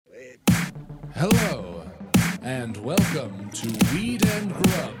Hello, and welcome to Weed and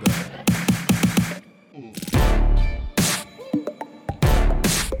Grub.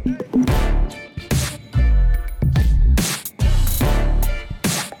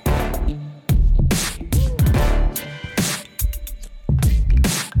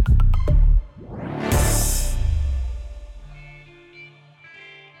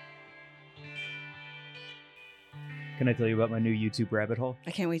 Can I tell you about my new YouTube rabbit hole? I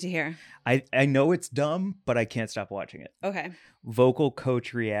can't wait to hear. I know it's dumb, but I can't stop watching it. Okay. Vocal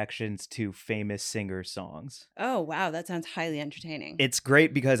coach reactions to famous singer songs. Oh, wow. That sounds highly entertaining. It's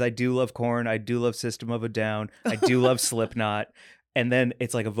great because I do love Korn. I do love System of a Down. I do love Slipknot. And then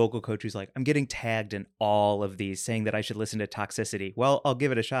it's like a vocal coach who's like, I'm getting tagged in all of these saying that I should listen to Toxicity. Well, I'll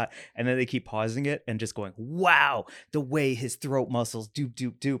give it a shot. And then they keep pausing it and just going, wow, the way his throat muscles doop,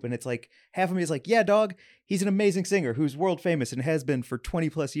 doop, doop. And it's like, half of me is like, yeah, dog, he's an amazing singer who's world famous and has been for 20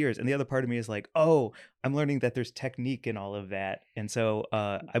 plus years. And the other part of me is like, oh, I'm learning that there's technique in all of that. And so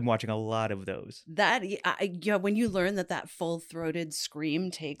I'm watching a lot of those. That, yeah, when you learn that full-throated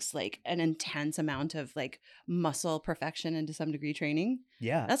scream takes like an intense amount of like muscle perfection and to some degree training.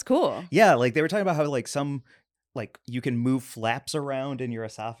 Yeah. That's cool. Yeah. Like they were talking about how like you can move flaps around in your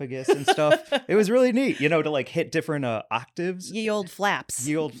esophagus and stuff. It was really neat, to like hit different octaves. Ye old flaps.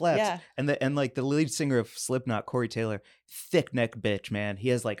 Yeah. And like the lead singer of Slipknot, Corey Taylor, thick neck bitch, man. He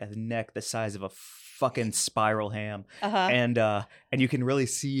has like a neck the size of a fucking spiral ham. Uh-huh. And you can really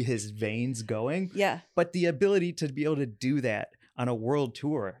see his veins going. Yeah. But the ability to be able to do that on a world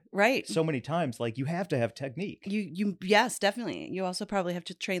tour, right, so many times, like you have to have technique. You yes, definitely. You also probably have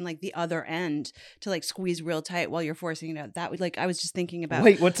to train like the other end to like squeeze real tight while you're forcing it out. That would like I was just thinking about.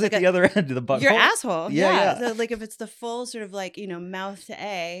 Wait, what's like at the other end of the butthole? Your asshole. Yeah. So, like if it's the full sort of like mouth to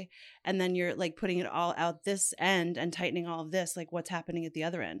A, and then you're like putting it all out this end and tightening all of this, like what's happening at the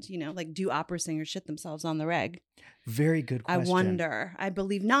other end? Like do opera singers shit themselves on the reg? Very good question. I wonder. I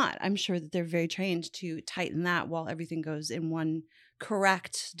believe not. I'm sure that they're very trained to tighten that while everything goes in one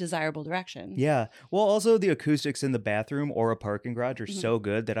correct, desirable direction. Yeah. Well, also the acoustics in the bathroom or a parking garage are so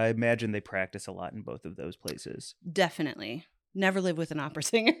good that I imagine they practice a lot in both of those places. Definitely. Never live with an opera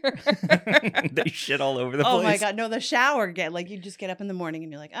singer. They shit all over the place. Oh my God. No, the shower you just get up in the morning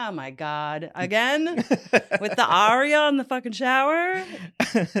and you're like, oh my God, again? With the aria on the fucking shower?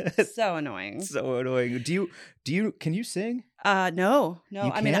 So annoying. So annoying. Can you sing? No. You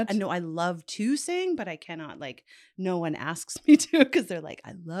I mean, can't? I love to sing, but I cannot, like, no one asks me to because they're like,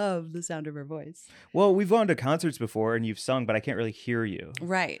 I love the sound of her voice. Well, we've gone to concerts before and you've sung, but I can't really hear you.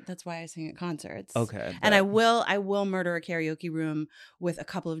 Right. That's why I sing at concerts. Okay. And I will murder a karaoke room with a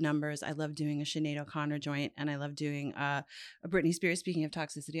couple of numbers. I love doing a Sinead O'Connor joint, and I love doing a Britney Spears. Speaking of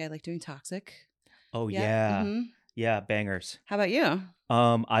Toxicity, I like doing Toxic. Oh yeah. Mm-hmm. Yeah, bangers. How about you?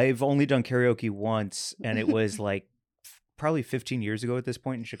 I've only done karaoke once, and it was like probably 15 years ago at this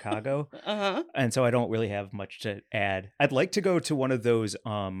point in Chicago. Uh-huh. And so I don't really have much to add. I'd like to go to one of those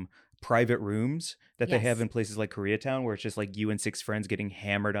private rooms that they have in places like Koreatown, where it's just like you and 6 friends getting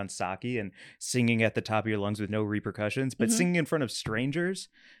hammered on sake and singing at the top of your lungs with no repercussions, but singing in front of strangers.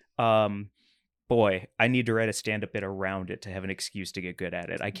 Boy, I need to write a stand-up bit around it to have an excuse to get good at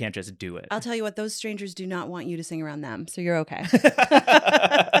it. I can't just do it. I'll tell you what, those strangers do not want you to sing around them, so you're okay.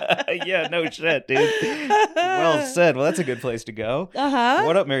 Yeah, no shit, dude. Well said. Well, that's a good place to go. Uh-huh.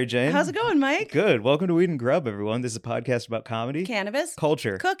 What up, Mary Jane? How's it going, Mike? Good. Welcome to Weed and Grub, everyone. This is a podcast about comedy, Cannabis,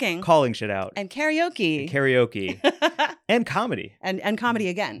 culture, cooking, calling shit out, and karaoke. And comedy. And comedy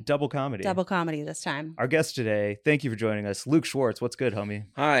again. Double comedy. Double comedy this time. Our guest today, thank you for joining us, Luke Schwartz. What's good, homie?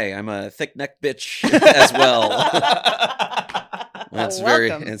 Hi, I'm a thick neck bitch as well.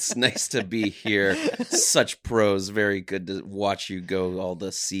 It's nice to be here. Such pros. Very good to watch you go all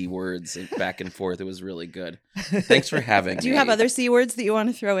the C words and back and forth. It was really good. Thanks for having me. Do you have other C words that you want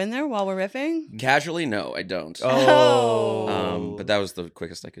to throw in there while we're riffing? Casually, no, I don't. Oh. But that was the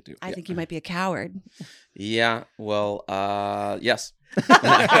quickest I could do. I think you might be a coward. Yeah, well, yes.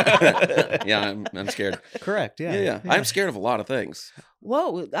 Yeah, I'm scared. Correct, yeah. Yeah. I'm scared of a lot of things.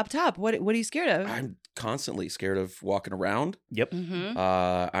 Whoa, up top. What are you scared of? I'm constantly scared of walking around. Yep.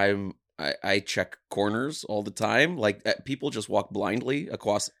 Mm-hmm. I check corners all the time. Like people just walk blindly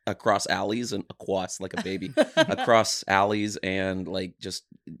across alleys and like a baby across alleys and like just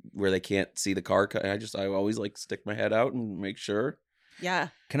where they can't see the car. I always like stick my head out and make sure. Yeah.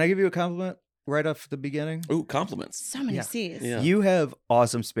 Can I give you a compliment right off the beginning? Ooh, compliments. So many C's. Yeah. You have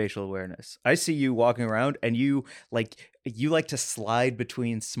awesome spatial awareness. I see you walking around and you like to slide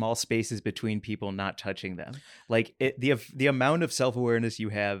between small spaces between people, not touching them. Like the amount of self-awareness you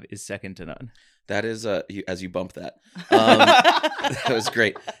have is second to none. That is as you bump that. That was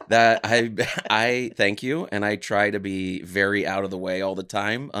great. That I thank you, and I try to be very out of the way all the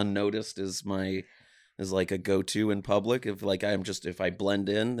time. Unnoticed is like a go-to in public. If I blend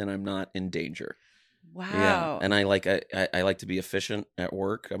in, then I'm not in danger. Wow. Yeah, and I like to be efficient at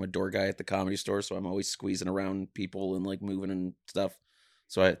work. I'm a door guy at the Comedy Store, so I'm always squeezing around people and like moving and stuff.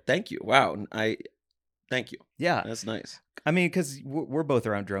 So I thank you. Wow, and I thank you. Yeah. That's nice. I mean, because we're both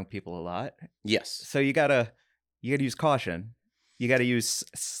around drunk people a lot. Yes. So you gotta use caution. You gotta use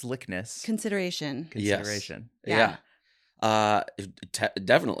slickness, Consideration. consideration. Yeah.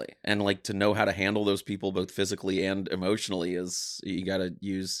 Definitely. And like to know how to handle those people both physically and emotionally is you got to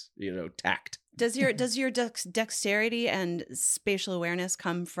use, tact. Does your dexterity and spatial awareness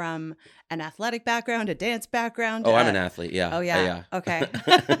come from an athletic background, a dance background? Oh, I'm an athlete. Yeah. Oh, yeah. Okay.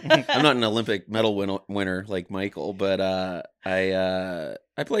 I'm not an Olympic medal winner like Michael, but I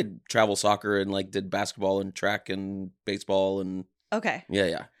played travel soccer and like did basketball and track and baseball and Okay.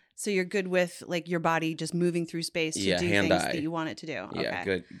 yeah. So you're good with like your body just moving through space to do things that you want it to do. Yeah,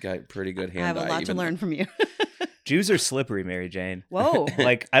 Okay. good, pretty good hand. I have a lot to learn from you. Jews are slippery, Mary Jane. Whoa.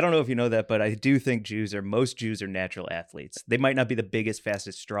 Like, I don't know if you know that, but I do think most Jews are natural athletes. They might not be the biggest,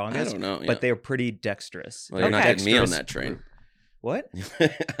 fastest, I strongest, don't know, yeah. but they're pretty dexterous. Well, you're not Okay. getting me on Dexterous that train. What?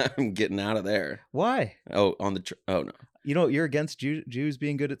 I'm getting out of there. Why? Oh, on the oh no. You're against Jews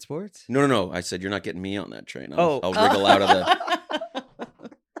being good at sports? No. I said you're not getting me on that train. Oh. I'll wriggle out of the.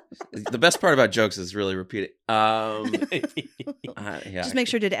 The best part about jokes is really repeating. Yeah. Just make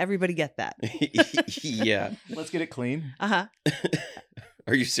sure, did everybody get that? Yeah. Let's get it clean. Uh-huh.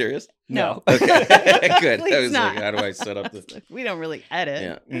 Are you serious? No. Okay. Good. Please I was not. like, how do I set up the? We don't really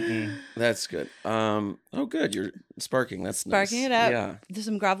edit. Yeah. Mm-mm. That's good. Oh, good. You're sparking. That's Sparking nice. it up. Yeah. There's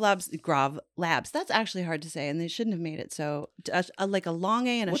some Grov Labs. That's actually hard to say, and they shouldn't have made it so. Like a long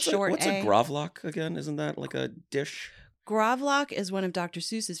A and a What's short what's A. a grovlock again? Isn't that like a dish? Grovlock is one of Dr.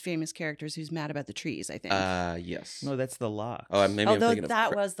 Seuss's famous characters who's mad about the trees, I think. Yes. No, that's the lox. Oh, maybe I'm Although thinking of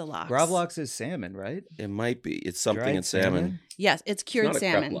that was the lox. Gravlax is salmon, right? It might be. It's something Dried in salmon. Yes, it's cured not a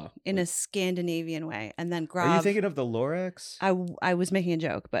salmon krepla. in a Scandinavian way. And then Grov. Are you thinking of the Lorax? I was making a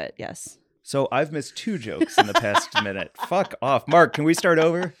joke, but yes. So I've missed 2 jokes in the past minute. Fuck off. Mark, can we start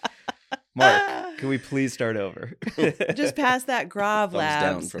over? Mark, can we please start over? Just pass that Grov Thumbs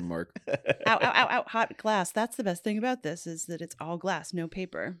down Labs. from Mark. Ow, hot glass. That's the best thing about this is that it's all glass, no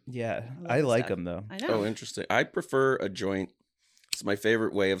paper. Yeah, love I this like stuff. them though. I know. Oh, interesting. I prefer a joint. It's my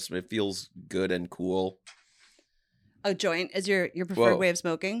favorite way of. It feels good and cool. A joint is your preferred Whoa. way of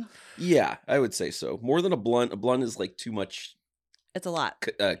smoking? Yeah, I would say so. More than a blunt. A blunt is like too much It's a lot.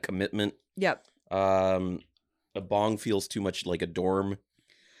 commitment. Yep. A bong feels too much like a dorm.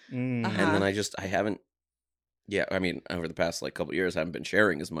 Mm. Uh-huh. And then I haven't. Yeah, I mean, over the past like couple of years, I haven't been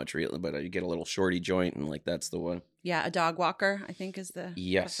sharing as much really, but you get a little shorty joint, and like that's the one. Yeah, a dog walker, I think, is the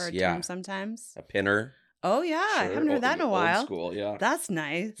Yes, preferred yeah. term sometimes. A pinner. Oh yeah, I Sure. haven't heard that in a Old while. School, yeah. That's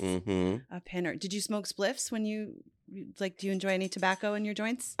nice. Mm-hmm. A pinner. Did you smoke spliffs when you like? Do you enjoy any tobacco in your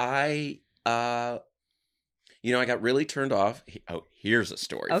joints? I got really turned off. Oh, here's a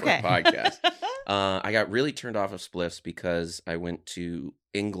story Okay. for a podcast. I got really turned off of spliffs because I went to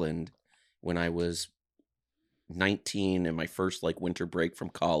England when I was 19 in my first like winter break from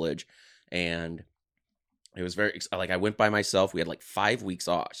college, and it was very like I went by myself. We had like 5 weeks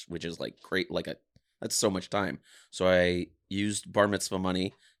off, which is like great. That's so much time. So I used bar mitzvah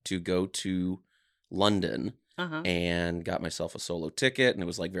money to go to London Uh-huh. and got myself a solo ticket, and it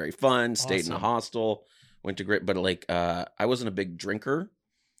was like very fun. Stayed in a Awesome. hostel, went to great, but like I wasn't a big drinker,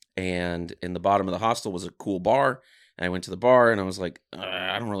 and in the bottom of the hostel was a cool bar, and I went to the bar and I was like,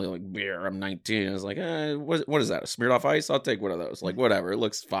 I don't really like beer. I'm 19. I was like, what is that? A smeared off ice? I'll take one of those. Like whatever, it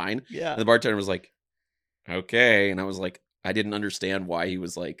looks fine. Yeah. And the bartender was like, okay, and I was like, I didn't understand why he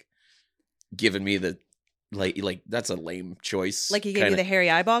was like giving me the like that's a lame choice. Like he gave you kinda. the hairy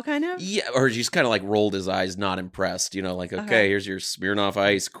eyeball, kind of. Yeah, or he just kind of like rolled his eyes, not impressed. Like, okay, Uh-huh. here's your Smirnoff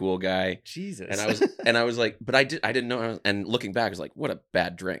Ice, cool guy. Jesus. And I was like, but I didn't know. And looking back, I was like, what a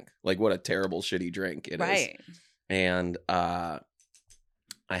bad drink. Like, what a terrible, shitty drink it is. Right. And I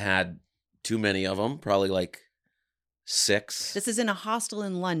had too many of them, probably like 6. This is in a hostel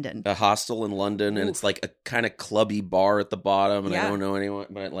in London. A hostel in London, and Oof. it's like a kind of clubby bar at the bottom, and I Yeah. don't know anyone.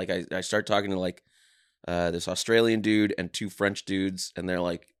 But like, I start talking to like this Australian dude and 2 French dudes, and they're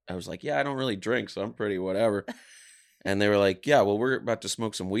like, I was like, yeah, I don't really drink, so I'm pretty whatever. And they were like, yeah, well, we're about to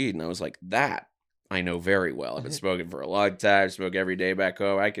smoke some weed, and I was like, that I know very well. I've been smoking for a long time. Smoke every day back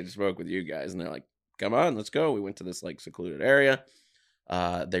home. I can smoke with you guys, and they're like, come on, let's go. We went to this like secluded area.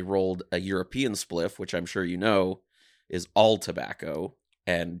 They rolled a European spliff, which I'm sure you know is all tobacco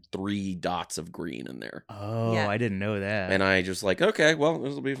and 3 dots of green in there. Oh, Yeah. I didn't know that. And I just like, okay, well,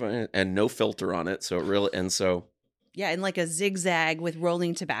 this will be fine. And no filter on it. So it really, and so, Yeah, and like a zigzag with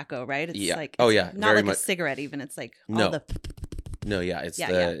rolling tobacco, right? It's Yeah. like Oh, it's yeah, not very like much. a cigarette even. It's like No. all the no, yeah, it's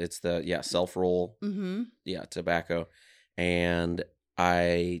Yeah, it's the self-roll, mm-hmm. tobacco. And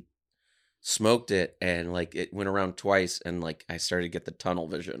I smoked it and like it went around twice and like I started to get the tunnel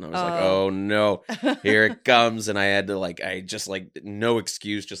vision. I was like, Oh. oh no, here it comes. And I had to like, I just like, no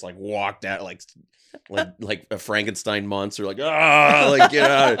excuse, just like walked out like a Frankenstein monster, like,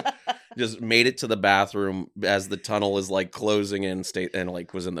 like, just made it to the bathroom as the tunnel is like closing in and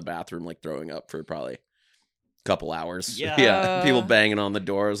like was in the bathroom, like throwing up for probably a couple hours. Yeah. People banging on the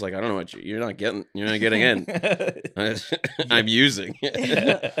door. I was like, I don't know what you're not getting in. I'm using.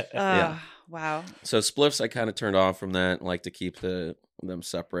 Yeah. Wow. So spliffs, I kind of turned off from that. I like to keep them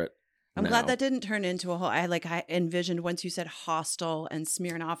separate. I'm now. glad that didn't turn into a whole. I envisioned once you said Hostel and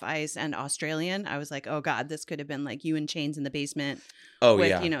Smirnoff Ice and Australian. I was like, oh god, this could have been like you in chains in the basement. Oh with,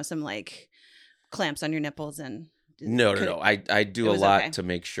 yeah. Some like clamps on your nipples and. No. I do It a was lot okay. to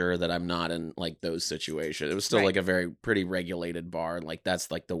make sure that I'm not in like those situations. It was still Right. like a pretty regulated bar, and like that's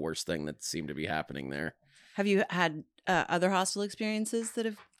like the worst thing that seemed to be happening there. Have you had other hostel experiences that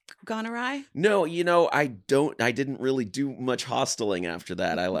have gone awry? No, I didn't really do much hosteling after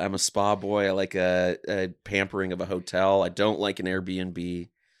that. I'm a spa boy. I like a pampering of a hotel. I don't like an Airbnb.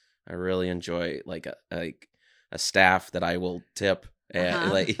 I really enjoy like a staff that I will tip. And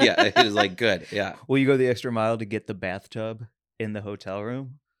Uh-huh. it is like good. Yeah. Will you go the extra mile to get the bathtub in the hotel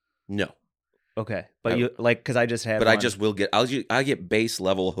room? No. Okay, but I- you like because I just had. But I one- just will get. I get base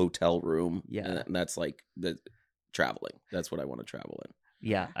level hotel room. Yeah. and that's like the traveling. That's what I want to travel in.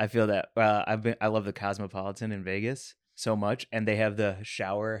 Yeah, I feel that. I love the Cosmopolitan in Vegas so much, and they have the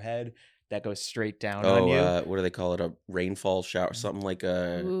shower head that goes straight down on you. What do they call it? A rainfall shower, something like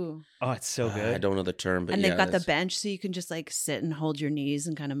a. Ooh. Oh, it's so good. I don't know the term, but And yeah, they've got the that's- bench so you can just like sit and hold your knees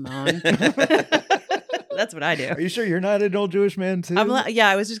and kind of moan. That's what I do. Are you sure you're not an old Jewish man too? Yeah,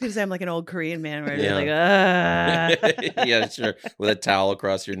 I was just gonna say I'm like an old Korean man where I'm Yeah. like, yeah, sure. With a towel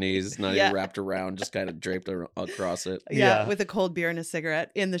across your knees, not Yeah. even wrapped around, just kind of draped across it. yeah, Yeah. with a cold beer and a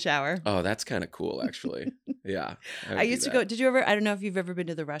cigarette in the shower. Oh, that's kind of cool, actually. Yeah, would I do used to that. go. Did you ever? I don't know if you've ever been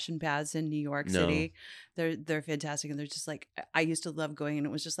to the Russian baths in New York No. City. They're fantastic, and they're just like I used to love going, and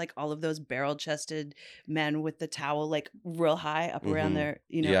it was just like all of those barrel chested men with the towel like real high up around Mhm. their,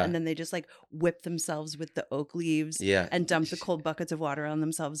 Yeah. and then they just like whip themselves with the oak leaves Yeah, and dump the cold buckets of water on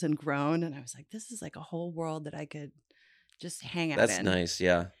themselves and groan. And I was like, this is like a whole world that I could just hang out that's in. nice.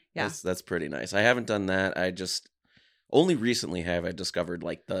 Yeah, Yeah. that's pretty nice. I haven't done that. I just only recently have I discovered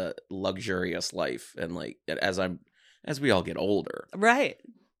like the luxurious life, and like as we all get older. Right.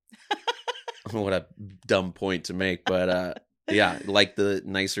 What a dumb point to make, but yeah, like the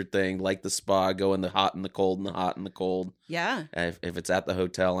nicer thing, like the spa, go in the hot and the cold and the hot and the cold. Yeah. If it's at the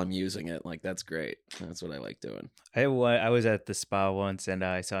hotel, I'm using it. Like that's great. That's what I like doing. I was at the spa once, and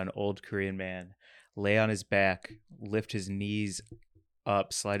I saw an old Korean man lay on his back, lift his knees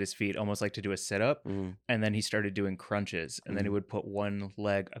up, slide his feet, almost like to do a sit up, Mm. and then he started doing crunches, and then he would put one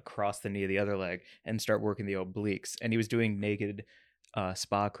leg across the knee of the other leg and start working the obliques, and he was doing naked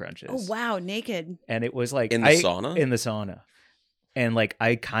spa crunches. Oh wow, naked. And it was like In the sauna? in the sauna, and like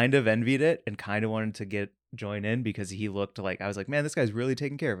I kind of envied it and kind of wanted to join in because he looked like, I was like, man, this guy's really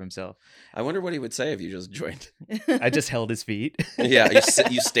taking care of himself. I wonder what he would say if you just joined. I just held his feet. Yeah,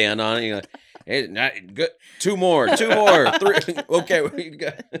 you stand on it. You're like, hey, not good. Two more, 3. Okay, we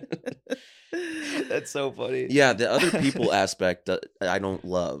got. That's so funny. Yeah, the other people aspect I don't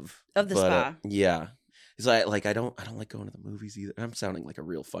love Of the but, spa. Yeah, because I don't like going to the movies either. I'm sounding like a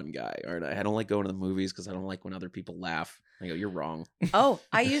real fun guy, aren't I? I don't like going to the movies because I don't like when other people laugh. I go, you're wrong. Oh,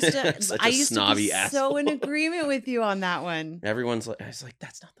 I used to. Such a I used to snobby be so asshole. in agreement with you on that one. Everyone's like, I was like,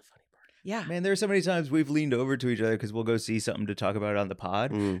 that's not the funny part. Yeah. Man, there are so many times we've leaned over to each other because we'll go see something to talk about on the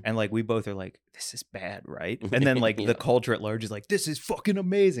pod. Mm. And like we both are like, this is bad, right? And then like Yeah. the culture at large is like, this is fucking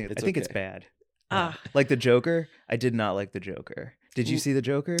amazing. It's I think it's okay. bad. Ah. Like the Joker, I did not like the Joker. Did you Ooh. see the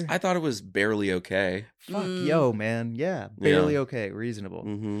Joker? I thought it was barely okay. Fuck, Mm. yo, man. Yeah, barely okay, reasonable.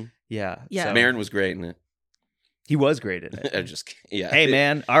 Mm-hmm. Yeah. Yeah. so- Marin was great in it. he was great at it. I just yeah. Hey,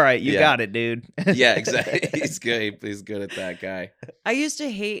 man. All right, you Yeah. got it, dude. Yeah, exactly. He's good. He's good at that guy. I used to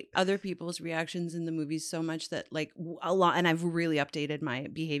hate other people's reactions in the movies so much that like a lot, and I've really updated my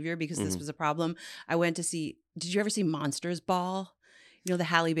behavior because this Mhm. was a problem. I went to see. Did you ever see Monsters Ball? You know, the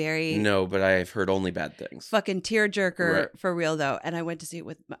Halle Berry. No, but I've heard only bad things. Fucking tearjerker Right. for real though. And I went to see it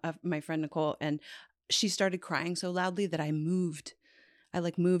with my friend Nicole, and she started crying so loudly that I moved I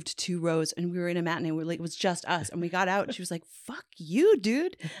like moved 2 rows and we were in a matinee. We're like, it was just us. And we got out and she was like, fuck you,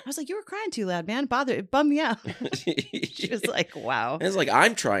 dude. I was like, you were crying too loud, man. It bummed me out. She was like, wow. And it's like,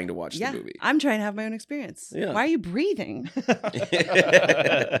 I'm trying to watch Yeah, the movie. I'm trying to have my own experience. Yeah. Why are you breathing?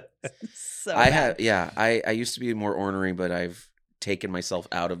 So I used to be more ornery, but I've taken myself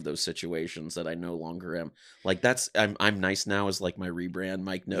out of those situations that I no longer am. Like I'm nice now is like my rebrand.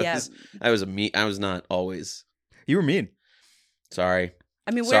 Mike knows. Yeah. I was not always. You were mean. Sorry.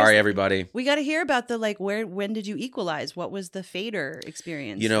 I mean, Sorry, everybody. We got to hear about the like when did you equalize? What was the fader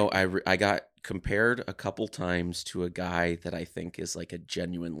experience? You know, I got compared a couple times to a guy that I think is like a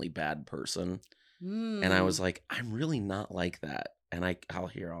genuinely bad person, and I was like, I'm really not like that. And I'll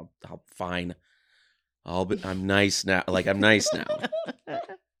fine. I'm nice now. Like I'm nice now.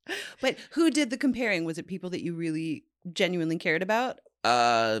 But who did the comparing? Was it people that you really genuinely cared about?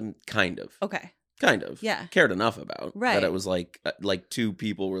 Kind of. Okay. Kind of. Yeah. Cared enough about. Right. That it was like 2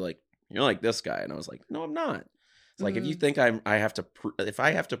 people were like, you're like this guy. And I was like, no, I'm not. It's like, if you think if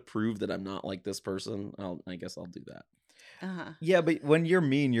I have to prove that I'm not like this person, I guess I'll do that. Uh-huh. Yeah, but when you're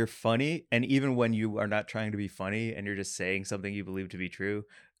mean, you're funny. And even when you are not trying to be funny and you're just saying something you believe to be true,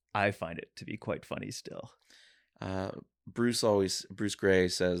 I find it to be quite funny still. Bruce Gray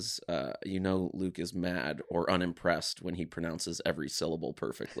says, Luke is mad or unimpressed when he pronounces every syllable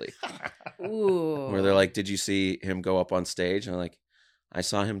perfectly. Ooh. Where they're like, did you see him go up on stage? And I'm like, I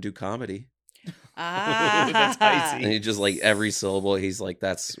saw him do comedy. That's icy. And he just like every syllable, he's like,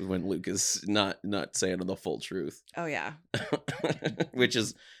 that's when Luke is not saying the full truth. Oh yeah. Which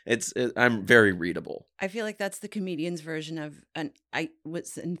is I'm very readable. I feel like that's the comedian's version of I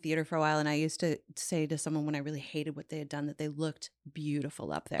was in theater for a while and I used to say to someone when I really hated what they had done that they looked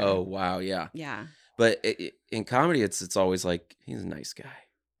beautiful up there. Oh wow, yeah. Yeah. But in comedy, it's always like, he's a nice guy.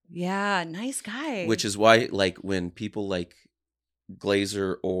 Yeah, nice guy. Which is why, like, when people like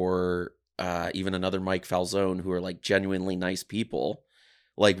Glazer or even another Mike Falzone, who are like genuinely nice people,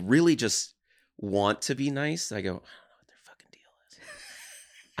 like really just want to be nice, I go, I don't know what their fucking deal is.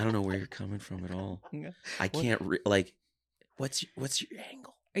 I don't know where you're coming from at all. I can't what's your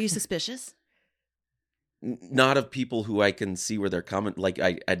angle? Are you suspicious? Not of people who I can see where they're coming. Like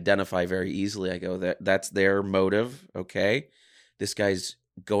I identify very easily. I go, that's their motive. Okay, this guy's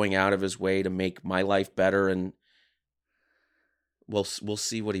going out of his way to make my life better, and we'll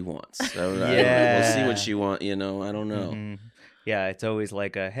see what he wants. So, Yeah. we'll see what she wants. I don't know. Mhm. Yeah, it's always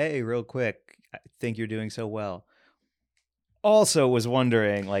like hey, real quick, I think you're doing so well. Also was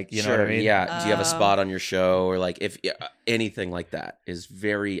wondering, like, you know what I mean? Yeah. Do you have a spot on your show, or like if anything like that is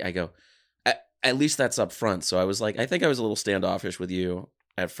very? I go, at least that's up front. So I was like, I think I was a little standoffish with you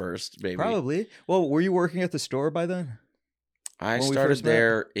at first, maybe. Probably. Well, were you working at the store by then? I when we started first met?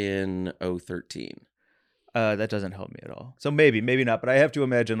 there in 2013. That doesn't help me at all. So maybe not. But I have to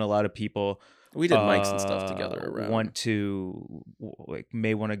imagine a lot of people We did mics and stuff together around.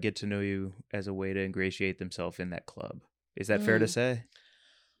 may want to get to know you as a way to ingratiate themselves in that club. Is that fair to say?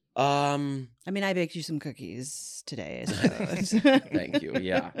 I mean, I baked you some cookies today. So Thank you.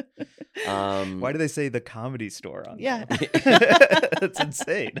 Yeah. Why do they say the comedy store on Yeah. That's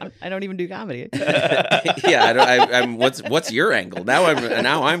insane. I don't even do comedy. Yeah. I'm. What's your angle? Now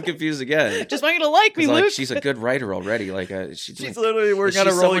I'm confused again. Just want you to like me, It's Luke. like she's a good writer already. Like She's like, literally working on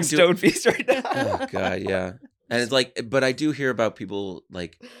a she's Rolling someone Stone piece right now. oh god, yeah. And it's like, but I do hear about people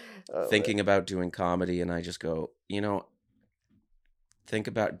like thinking about doing comedy, and I just go, think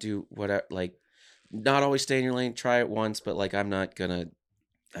about do whatever, like not always stay in your lane, try it once, but like I'm not gonna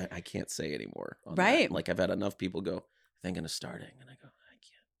I can't say anymore on that. Right. Like I've had enough people go thinking of starting, and I go, I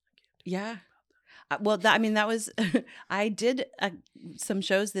can't. Yeah. Well, that was, I did some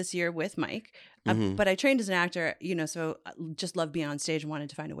shows this year with Mike, Mhm. but I trained as an actor, so just love being on stage and wanted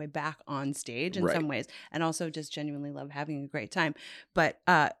to find a way back on stage in Right. some ways. And also just genuinely love having a great time. But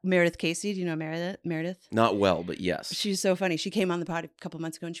Meredith Casey, do you know Meredith? Not well, but yes. She's so funny. She came on the pod a couple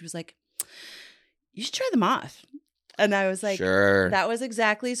months ago and she was like, you should try The Moth. And I was like, sure. that was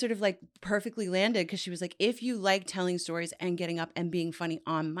exactly sort of like perfectly landed, because she was like, if you like telling stories and getting up and being funny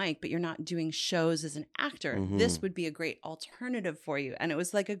on mic, but you're not doing shows as an actor, this would be a great alternative for you. And it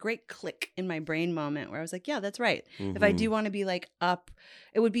was like a great click in my brain moment where I was like, yeah, that's right. If I do want to be like up,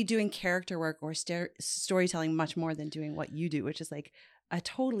 it would be doing character work or storytelling much more than doing what you do, which is like a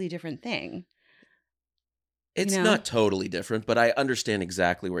totally different thing. It's not totally different, but I understand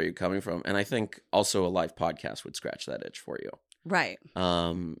exactly where you're coming from, and I think also a live podcast would scratch that itch for you. Right.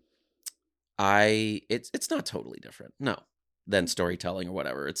 It's not totally different, no, than storytelling or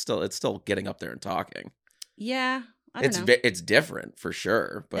whatever. It's still getting up there and talking. Yeah. I don't know. It's different for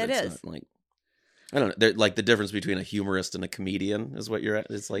sure, but It it's is. not like I don't know. They're like the difference between a humorist and a comedian is what you're at.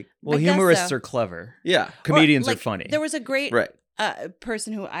 It's like, Well, I guess humorists so. are clever. yeah, Comedians Or, are funny. There was a great right.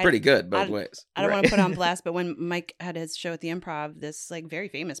 person who I Pretty good both ways. I don't Right. want to put on blast, but when Mike had his show at the Improv, this like very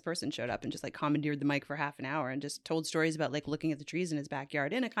famous person showed up and just like commandeered the mic for half an hour and just told stories about like looking at the trees in his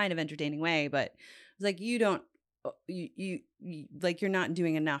backyard in a kind of entertaining way. But it was like, you don't, you like, you're not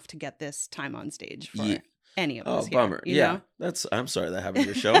doing enough to get this time on stage for Yeah. any of Oh, us. bummer. Here, you Yeah, know? that's. I'm sorry that happened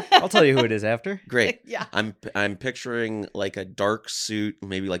to your show. I'll tell you who it is after. Great. Yeah. I'm picturing like a dark suit,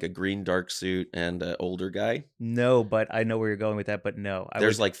 maybe like a green dark suit, and an older guy. No, but I know where you're going with that. But no,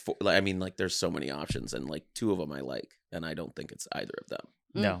 There's like, I mean, like there's so many options, and like two of them I like, and I don't think it's either of them.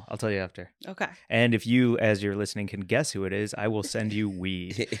 no. I'll tell you after. Okay. And if you, as you're listening, can guess who it is, I will send you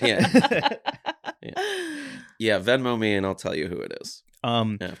weed. yeah, yeah. Venmo me, and I'll tell you who it is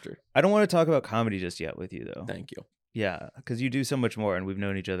after. I don't want to talk about comedy just yet with you, though. Thank you. Yeah, because you do so much more, and we've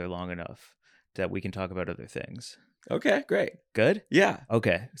known each other long enough that we can talk about other things. Okay, great. Good. Yeah.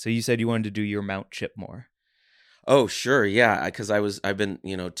 Okay, so you said you wanted to do your Mount Chipmore. Oh, sure. Yeah. Because I've been,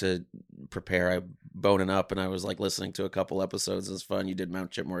 to prepare, I boning up and I was like listening to a couple episodes. It was fun. You did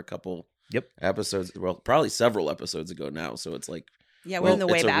Mount Chipmore a couple episodes. Well, probably several episodes ago now. So it's like, Yeah, we're in the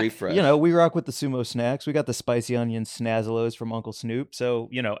way it's a back. refresh. You know, we rock with the sumo snacks. We got the spicy onion snazzalos from Uncle Snoop. So,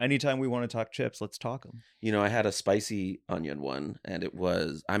 anytime we want to talk chips, let's talk them. I had a spicy onion one and it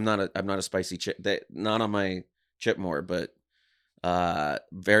was, I'm not a spicy chip, not on my Chipmore, but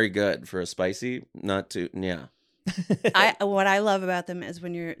very good for a spicy, not too, yeah. What I love about them is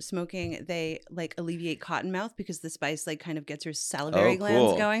when you're smoking, they like alleviate cotton mouth because the spice like kind of gets your salivary Oh,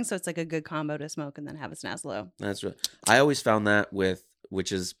 glands cool. going. So it's like a good combo to smoke and then have a Snazlo. That's right. I always found that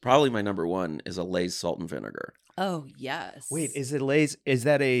which is probably my number one, is a Lay's salt and vinegar. Oh yes. Wait, is it Lay's? Is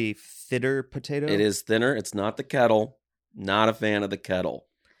that a thinner potato? It is thinner. It's not the kettle. Not a fan of the kettle.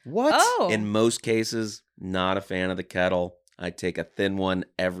 What? Oh. In most cases, not a fan of the kettle. I take a thin one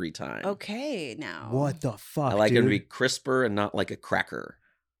every time. Okay. Now. What the fuck? I like dude? it to be crisper and not like a cracker.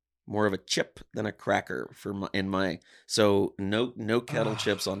 More of a chip than a cracker so no kettle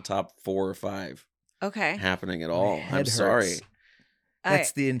chips on top 4 or 5 Okay. happening at My all. head I'm sorry. hurts.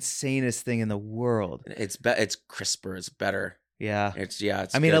 That's the insanest thing in the world. It's crisper. It's better. Yeah. It's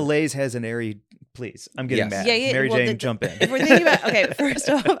I mean, good. a Lay's has an airy. Please, I'm getting Yes. mad. Yeah. Mary well, Jane, jump in. If we're thinking about, okay, first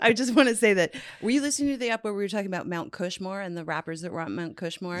off, I just want to say that, were you listening to the app where we were talking about Mount Cushmore and the rappers that were on Mount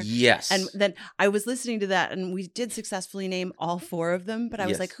Cushmore? Yes. And then I was listening to that, and we did successfully name all 4 of them. But I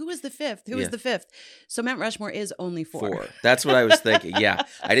was Yes. like, who was the 5th? Who was Yeah. the 5th? So Mount Rushmore is only 4. 4. That's what I was thinking. Yeah.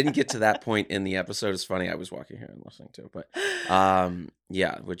 I didn't get to that point in the episode. It's funny. I was walking here and listening to it, but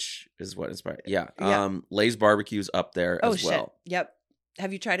yeah, which is what inspired. Yeah. Yeah. Lay's barbecue's up there Oh, as shit. well. Yep.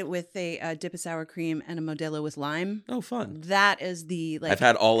 Have you tried it with a dip of sour cream and a Modelo with lime? Oh, fun. That is the like. I've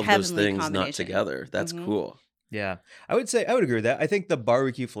had all of those heavenly things not combination. together. That's Mhm. cool. Yeah, I would agree with that. I think the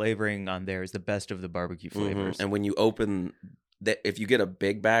barbecue flavoring on there is the best of the barbecue flavors. And when you open that, if you get a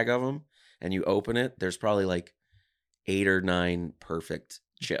big bag of them and you open it, there's probably like 8 or 9 perfect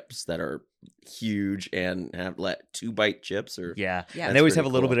chips that are huge and have 2-bite chips or Yeah, Yeah. and they always That's have a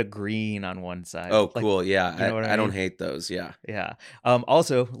pretty little cool. bit of green on one side. Oh, Like, cool. Yeah. you know what I I don't mean? hate those. Yeah. Yeah.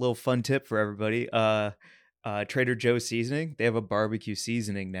 Also, a little fun tip for everybody. Trader Joe's seasoning. They have a barbecue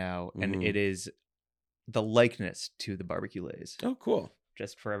seasoning now, and Mhm. it is the likeness to the barbecue Lays. Oh, cool.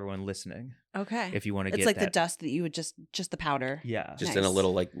 Just for everyone listening, Okay. if you want to It's get like that. the dust that you would just the powder. Yeah, Just in a Nice.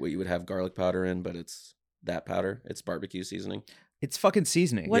 little like what you would have garlic powder in, but it's that powder. It's barbecue seasoning it's fucking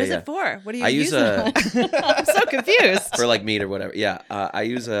seasoning. What Yeah, is yeah. it for? What do you I use use it on? I'm so confused. for like meat or whatever. Yeah. I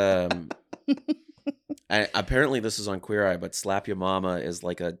use apparently this is on Queer Eye, but Slap Your Mama is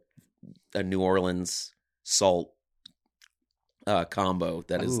like a New Orleans salt combo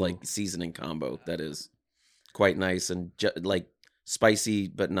that is Ooh. like seasoning combo that is quite nice and like spicy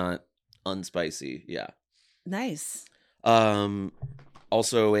but not unspicy. Yeah. Nice.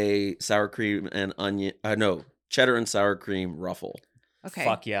 Also a sour cream and onion. No, cheddar and sour cream ruffle. Okay.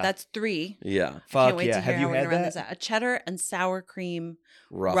 Fuck yeah. That's 3. Yeah, Fuck Can't wait yeah! to hear Have how you we're had gonna run that? this out. A cheddar and sour cream.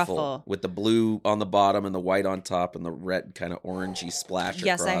 ruffle Ruffle. with the blue on the bottom and the white on top and the red kind of orangey splash.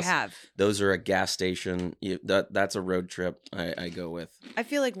 Yes, I across. have. Those are a gas station. That's a road trip. I go with. I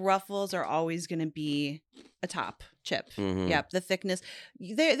feel like Ruffles are always going to be a top chip. Mhm. Yep, the thickness.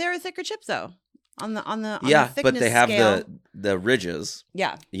 They're a thicker chip though. On the Yeah, thickness but they have scale. the ridges.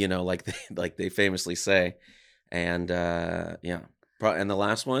 Yeah. Like they famously say, and yeah. And the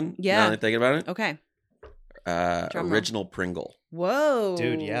last one. Yeah. Now that I'm thinking about it. Okay. Drum roll. Original Pringle. Whoa.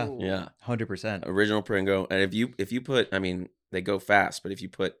 Dude, yeah. Yeah. 100%. Original Pringle. And if you put, I mean, they go fast, but if you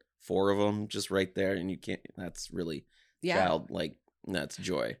put 4 of them just right there, and you can't. That's really Yeah. like That's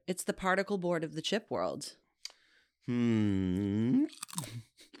joy. It's the particle board of the chip world.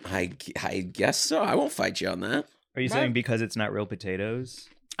 I guess so. I won't fight you on that. Are you Right. saying because it's not real potatoes?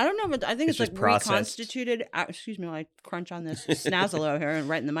 I don't know, but I think It's it's, just like processed. reconstituted. Excuse me, while I crunch on this snazzle here and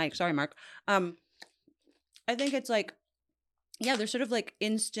right in the mic. Sorry, Mark. I think it's like, yeah, they're sort of like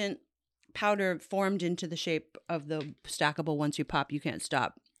instant powder formed into the shape of the stackable once you pop, you can't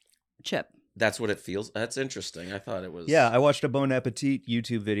stop chip. That's what it feels. That's interesting. I thought it was. Yeah, I watched a Bon Appetit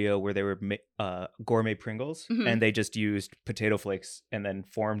YouTube video where they were gourmet Pringles, Mhm. and they just used potato flakes and then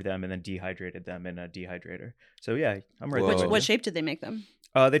formed them and then dehydrated them in a dehydrator. So yeah, I'm right Whoa. there. Which, with what you. shape did they make them?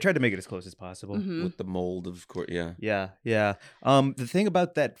 They tried to make it as close as possible. Mhm. with the mold, of course. Yeah. Yeah. The thing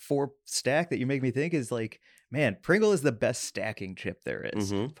about that 4 stack that you make me think is like, man, Pringle is the best stacking chip there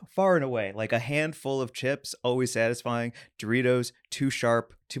is. Mhm. Far and away. Like a handful of chips, always satisfying. Doritos, too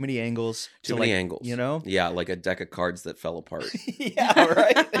sharp, too many angles. Too to, many like, angles. You know? Yeah, like a deck of cards that fell apart. Yeah,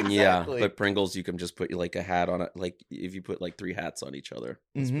 right. Yeah, Exactly. but Pringles, you can just put like a hat on it. Like if you put like 3 hats on each other,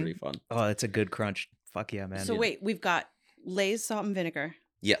 it's Mhm. pretty fun. Oh, that's a good crunch. Fuck yeah, man. So wait, we've got Lay's salt and vinegar.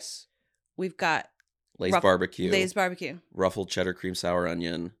 Yes, We've got Lay's Ruff- barbecue, Lay's barbecue. ruffled cheddar cream sour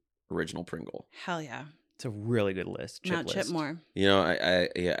onion, original Pringle. Hell yeah. It's a really good list. Mount list. Chipmore. You know,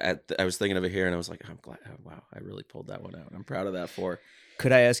 I was thinking of it here, and I was like, I'm glad. Oh, wow, I really pulled that one out. I'm proud of that for.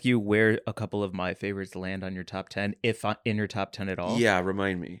 Could I ask you where a couple of my favorites land on your top 10, if in your top 10 at all? Yeah,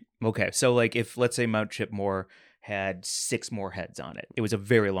 remind me. Okay, so like if let's say Mount Chipmore had 6 more heads on it, it was a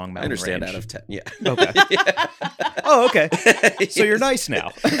very long I mountain understand range. out of 10. Yeah. Okay. Oh, okay. So you're nice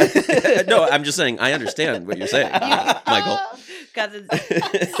now. No, I'm just saying I understand what you're saying, Michael. Got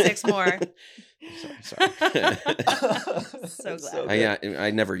the 6 more. Sorry. So glad. So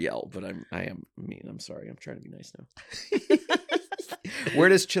I never yell, but I am mean. I'm sorry. I'm trying to be nice now. Where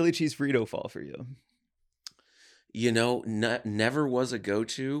does chili cheese Frito fall for you? You know, never was a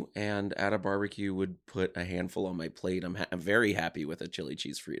go-to, and at a barbecue would put a handful on my plate. I'm very happy with a chili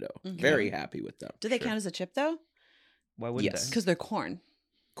cheese Frito. Mhm. Very happy with them. Do they Sure. count as a chip though? Why wouldn't Yes. I? Because they're corn.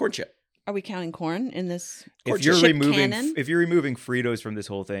 Corn chip? Are we counting corn in this? If you're chip removing cannon? if you're removing Fritos from this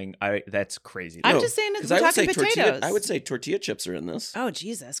whole thing, that's crazy. I'm No, just saying that 'Cause we're I would say talking potatoes. tortilla. I would say tortilla chips are in this, Oh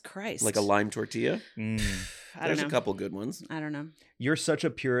Jesus Christ! like a lime tortilla. Mm. I don't There's know. a couple good ones. I don't know. You're such a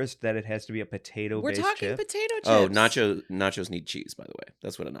purist that it has to be a potato We're based talking chip. potato chips. Oh, nachos need cheese. By the way,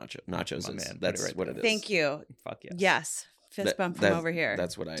 that's what a nachos My is. man, put it That's right what there. it is. Thank you. Fuck yes. Yes, fist That- bump from that- over here.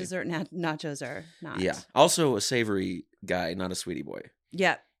 That's what I. Dessert nachos are not. Yeah. Also a savory guy, not a sweetie boy.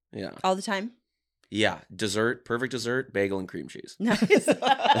 Yeah. Yeah. All the time. Yeah. Dessert, perfect dessert, bagel and cream cheese. Nice.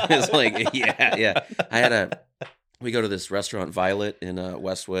 It's like, yeah. We go to this restaurant, Violet, in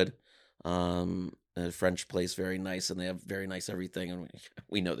Westwood. A French place, very nice, and they have very nice everything, and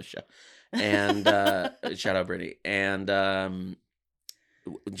we know the chef. And shout out Brittany. And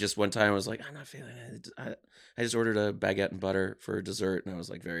just one time I was like, I'm not feeling it. I just ordered a baguette and butter for dessert, and I was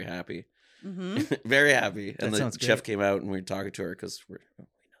like very happy. hmm Very happy. And That the sounds chef great. came out, and we were talking to her because we know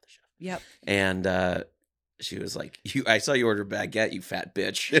the chef. Yep. And she was like, I saw you order baguette, you fat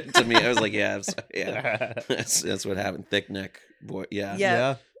bitch. To me, I was like, yeah, yeah. That's what happened. Thick neck boy. Yeah.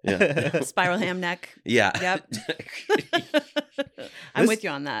 Yeah. Yeah. Spiral ham neck. Yeah. Yep. I'm This- with you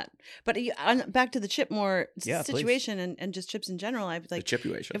on that. But back to the Chipmore Yeah, please. situation and just chips in general. I was The like,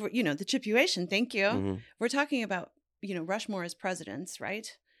 chipuation. if we're, the chipuation. Thank you. Mhm. We're talking about Rushmore as presidents,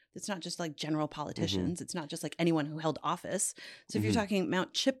 right? It's not just like general politicians. It's not just like anyone who held office. So if you're Mhm. talking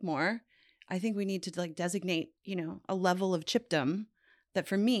Mount Chipmore, I think we need to like designate a level of chipdom that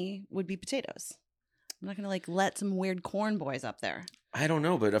for me would be potatoes. I'm not gonna like let some weird corn boys up there. I don't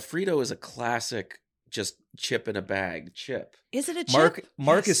know, but a Frito is a classic, just chip in a bag chip. Is it a chip?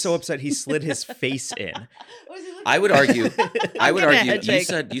 Mark is so Yes. upset he slid his face in. Was he looking I would at me? argue. I would Give me a argue. head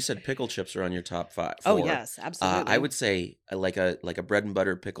shake. You said pickle chips are on your top 5. Oh 4. yes, absolutely. I would say like a bread and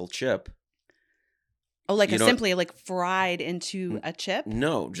butter pickle chip. Oh, like you a know- simply like fried into a chip.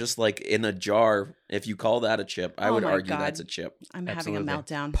 No, just like in a jar. If you call that a chip, I Oh would my argue God. that's a chip. I'm Absolutely. having a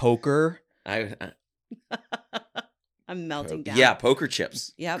meltdown. Poker. I'm melting down. Yeah, poker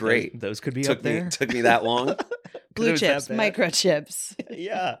chips. Yep. Great. Those could be Took up there. me that long. Blue It was that chips, bad. microchips,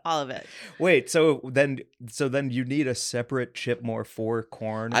 Yeah. all of it. Wait, so then you need a separate Chipmore for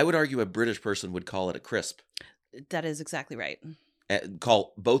corn. I would argue a British person would call it a crisp. That is exactly right.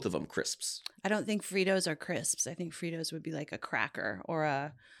 Call both of them crisps. I don't think Fritos are crisps. I think Fritos would be like a cracker or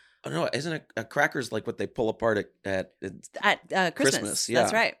a Oh no, isn't a cracker's like what they pull apart at at Christmas. Christmas,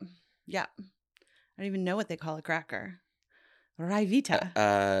 That's yeah. right. Yeah. I don't even know what they call a cracker. Rivita.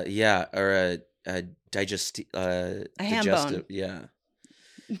 yeah, or a A ham digestive. bone. Yeah,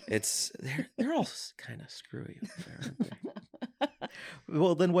 it's they're all kind of screwy. Up there, aren't they?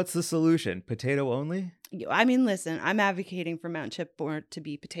 Well, then what's the solution? Potato only? I mean, listen, I'm advocating for Mount Chipmore to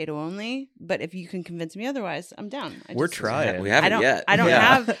be potato only, but if you can convince me otherwise, I'm down. We're trying. We haven't don't- yet. I don't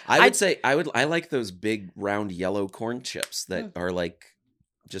have- I would say I like those big round yellow corn chips that are like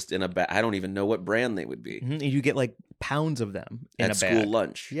just in a bag. I don't even know what brand they would be Mhm. You get like pounds of them in at a school bag.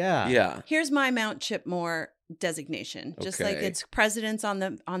 lunch. Yeah. Yeah. Here's my Mount Chipmore designation. Just like Okay. it's presidents on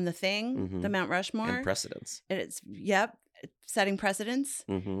the thing, Mhm. the Mount Rushmore. And precedence. It's setting precedents.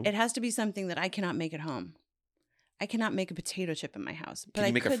 Mm-hmm. It has to be something that I cannot make at home. I cannot make a potato chip in my house. But Can you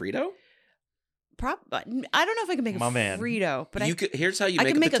I make could, a Frito? I don't know if I can make My a man. Frito, but Here's how you I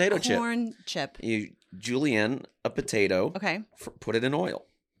make can a make potato a chip. corn chip. You julienne a potato. Okay, Put it in oil.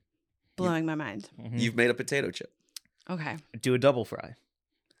 blowing my mind. Mhm. You've made a potato chip. Okay. Do a double fry.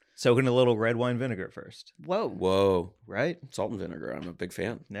 Soak in a little red wine vinegar first, Whoa. Whoa. right? Salt and vinegar. I'm a big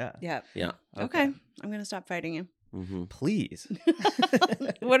fan. Yeah. Yeah. Okay. I'm gonna stop fighting you. Mm-hmm. Please.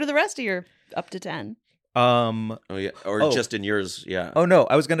 What are the rest of your up to 10? Oh Oh yeah. Or Oh. just in yours. Yeah. no,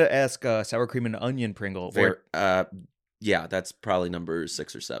 I was gonna ask sour cream and onion Pringle. Yeah. That's probably number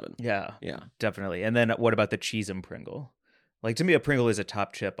 6 or 7. Yeah, Yeah. definitely. And then what about the Cheesem Pringle? Like to me, a Pringle is a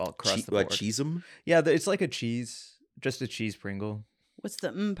top chip all across the board. Cheese 'em? Yeah, it's like a cheese, just a cheese Pringle. What's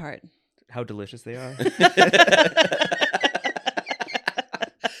the part? How delicious they are.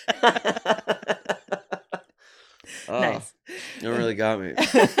 Nice. It really got me.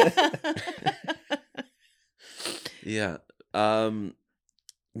 Yeah.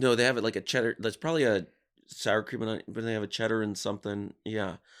 No, they have it like a cheddar. That's probably a sour cream and onion, but they have a cheddar and something.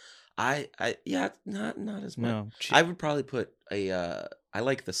 Yeah. Yeah, not as much. No, I would probably put I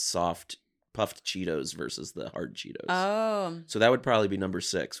like the soft puffed Cheetos versus the hard Cheetos. Oh. So that would probably be number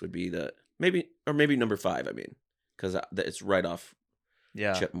 6 would be maybe number 5, I mean, cuz it's right off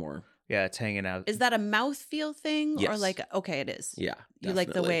yeah, Chipmore. yeah, it's hanging out. Is that a mouthfeel thing? Or Yes. like, okay, it is. Yeah. You like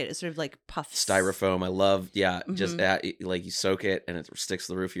the definitely. way it sort of like puffs. Styrofoam. I love, just Mm-hmm. like you soak it and it sticks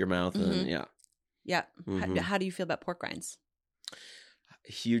to the roof of your mouth. And Mhm. yeah, Yeah. Mhm. How do you feel about pork rinds?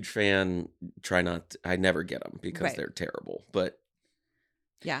 huge fan. I never get them because Right. they're terrible. But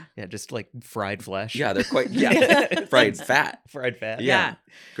Yeah. Yeah, just like fried flesh. yeah, they're quite, fried fat. fried fat. Yeah.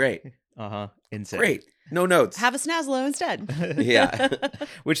 Great. Insane. Great. No notes. Have a Snazlo instead. Yeah.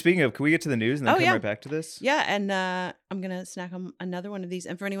 Which, speaking of, can we get to the news and then Oh, come yeah. right back to this? Yeah, and I'm going to snack on another one of these.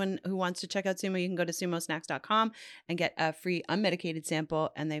 And for anyone who wants to check out Sumo, you can go to sumosnacks.com and get a free unmedicated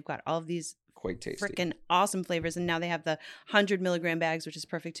sample. And they've got all of these Quite tasty. freaking awesome flavors. And now they have the 100 milligram bags, which is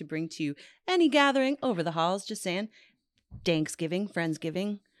perfect to bring to any gathering over the halls. Just saying, Thanksgiving,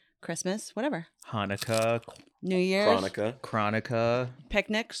 Friendsgiving, Christmas, whatever. Hanukkah, New Year's, Chronica. Chronica,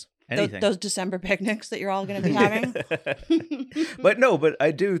 picnics, anything. those December picnics that you're all going to be having. but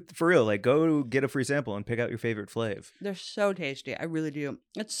I do, for real, like go get a free sample and pick out your favorite flav. They're so tasty. I really do.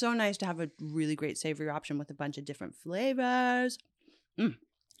 It's so nice to have a really great savory option with a bunch of different flavors.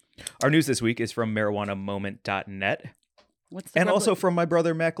 Our news this week is from marijuanamoment.net What's the and rub- also from my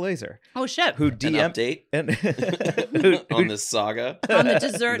brother Mac Laser, Oh shit. who An DM update and on this saga. On the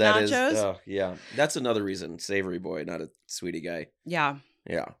dessert That is- nachos? oh, yeah. That's another reason. Savory boy, not a sweetie guy. Yeah.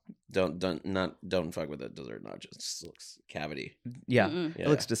 Yeah. Don't fuck with the dessert nachos. It just looks cavity. yeah, Mm-mm. it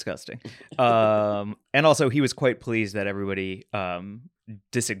looks disgusting. And also he was quite pleased that everybody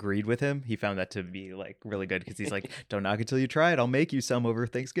disagreed with him. He found that to be like really good because he's like, don't knock it till you try it. I'll make you some over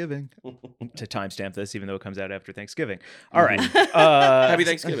Thanksgiving. To timestamp this, even though it comes out after Thanksgiving. All right. Happy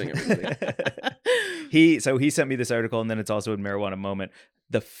Thanksgiving, everybody. He sent me this article, and then it's also in Marijuana Moment.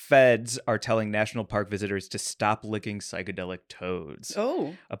 The feds are telling national park visitors to stop licking psychedelic toads.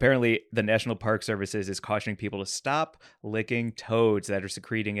 Oh. Apparently, the National Park Services is cautioning people to stop licking toads that are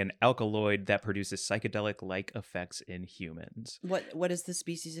secreting an alkaloid that produces psychedelic-like effects in humans. What is the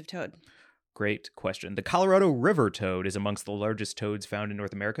species of toad? Great question. The Colorado River toad is amongst the largest toads found in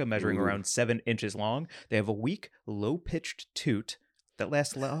North America, measuring Ooh. around 7 inches long. They have a weak, low-pitched toot that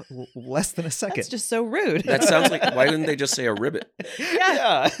lasts less than a second. That's just so rude. That sounds like, why didn't they just say a ribbit?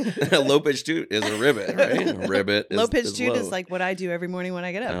 yeah. A low pitched toot is a ribbit, right? A ribbit is Low pitched toot low. is like what I do every morning when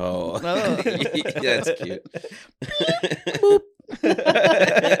I get up. Oh, Oh. yeah, that's cute.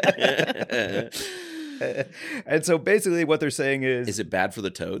 And so basically what they're saying Is it bad for the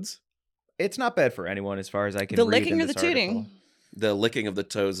toads? it's not bad for anyone as far as I can The read licking in or the this tooting? article. The licking of the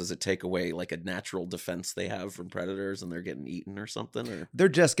toes, does it take away like a natural defense they have from predators and they're getting eaten or something? Or They're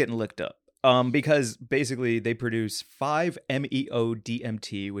just getting licked up. Because basically they produce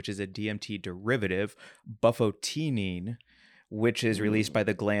 5-MeO-DMT, which is a DMT derivative, bufotenine, which is released by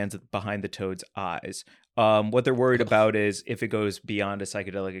the glands behind the toad's eyes. What they're worried about is if it goes beyond a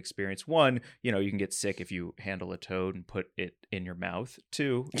psychedelic experience. One, you can get sick if you handle a toad and put it in your mouth.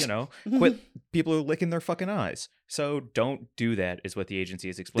 Two, quit. People are licking their fucking eyes. So don't do that, is what the agency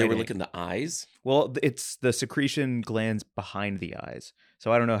is They explaining. were licking the eyes. Well, it's the secretion glands behind the eyes.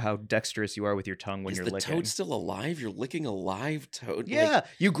 So I don't know how dexterous you are with your tongue when Is you're the licking. toad still alive? You're licking a live toad. Yeah,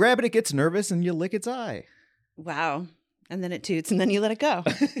 you grab it, it gets nervous, and you lick its eye. Wow. And then it toots, and then you let it go.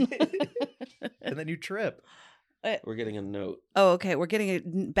 And then you trip. We're getting a note. Oh, okay. We're getting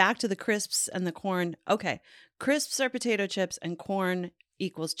it back to the crisps and the corn. Okay. Crisps are potato chips, and corn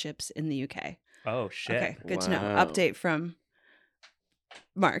equals chips in the UK. Oh, shit. Okay. Good to know. Wow. Update from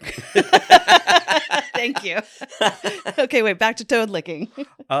Mark. Thank you. Okay, wait. Back to toad licking.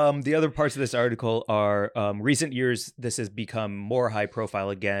 The other parts of this article are recent years, this has become more high profile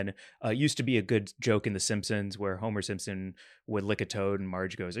again. Used to be a good joke in The Simpsons where Homer Simpson would lick a toad and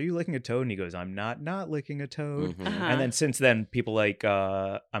Marge goes, "Are you licking a toad?" And he goes, "I'm not licking a toad." Mhm. Uh-huh. And then since then, people like,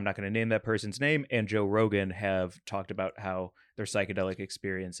 I'm not going to name that person's name, and Joe Rogan have talked about how their psychedelic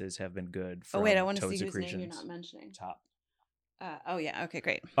experiences have been good for Oh, wait. I want to toad see whose name secretions. you're not mentioning. Top. Oh, yeah. Okay,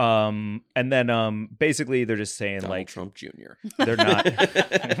 great. And then basically they're just saying Donald like Trump Jr. they're not.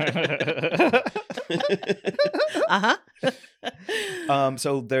 Uh-huh.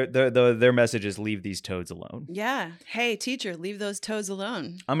 So their message is leave these toads alone. Yeah. Hey, teacher, leave those toads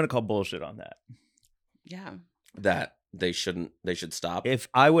alone. I'm gonna call bullshit on that. Yeah. That they should stop. If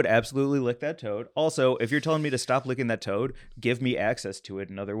I would absolutely lick that toad. Also, if you're telling me to stop licking that toad, give me access to it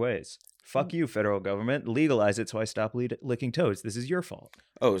in other ways. Fuck you, federal government. Legalize it so I stop licking toads. This is your fault.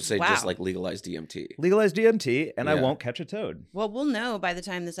 Oh, say just Wow. like legalize DMT. Legalize DMT, and I Yeah. won't catch a toad. Well, we'll know by the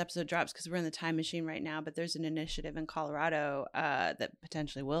time this episode drops because we're in the time machine right now. But there's an initiative in Colorado that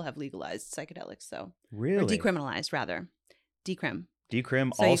potentially will have legalized psychedelics, or Really? decriminalized rather, decrim.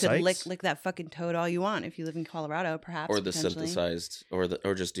 Decrim So all you could sites? lick that fucking toad all you want if you live in Colorado, perhaps. Or the potentially. synthesized, or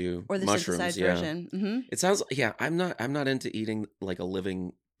just do or the mushrooms. synthesized Yeah, version. Mm-hmm. it sounds. Yeah, I'm not into eating like a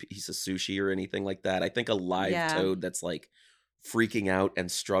living piece of sushi or anything like that. I think a live Yeah. toad that's like freaking out and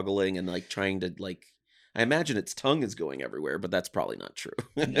struggling and like trying to like. I imagine its tongue is going everywhere, but that's probably not true.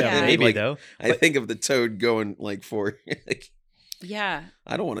 Yeah. Maybe like, though. I think of the toad going like for. Like, Yeah.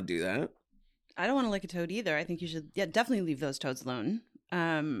 I don't want to do that. I don't want to lick a toad either. I think you should, definitely leave those toads alone.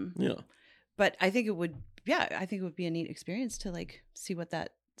 Yeah. But I think it would, I think it would be a neat experience to like see what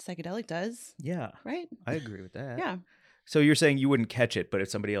that psychedelic does, Yeah, right? I agree with that. Yeah. So you're saying you wouldn't catch it, but if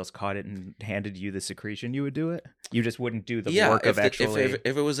somebody else caught it and handed you the secretion, you would do it? You just wouldn't do the work of actually.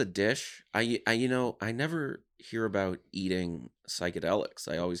 If it was a dish, I never hear about eating psychedelics.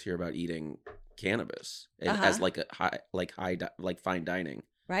 I always hear about eating cannabis as like a fine dining,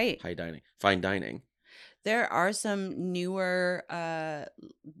 Right. fine dining. There are some newer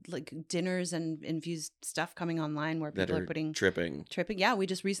like dinners and infused stuff coming online where That people are are putting tripping. Yeah, we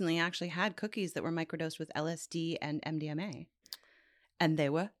just recently actually had cookies that were microdosed with LSD and MDMA. And they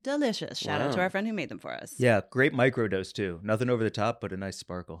were delicious. Shout out to Wow. our friend who made them for us. Yeah, great microdose too. Nothing over the top, but a nice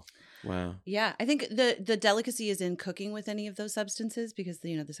sparkle. Wow. Yeah, I think the delicacy is in cooking with any of those substances because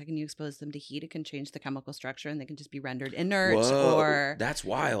the second you expose them to heat, it can change the chemical structure and they can just be rendered inert Whoa, or that's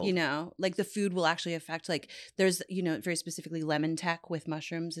wild. like the food will actually affect like there's very specifically lemon tech with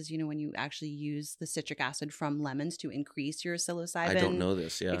mushrooms is when you actually use the citric acid from lemons to increase your psilocybin I don't know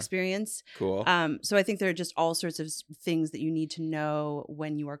this. Yeah. experience. Cool. So I think there are just all sorts of things that you need to know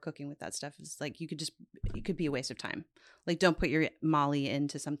when you are cooking with that stuff. It's like it could be a waste of time. Like don't put your Molly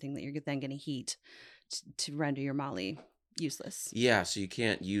into something that you're then going to heat to render your Molly useless. Yeah, so you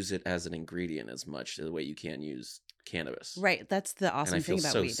can't use it as an ingredient as much the way you can use cannabis. Right. That's the awesome And I feel thing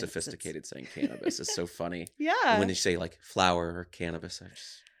about so weed. It's- sophisticated saying cannabis. It's so funny. Yeah. When you say like flower or cannabis,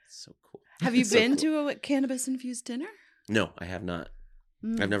 it's so cool. Have you It's so been cool. to a cannabis infused dinner? No, I have not.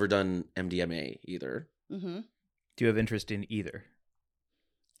 I've never done MDMA either. Mm-hmm. Do you have interest in either?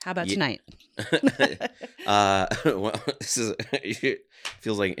 How about Ye- tonight? Well, this is it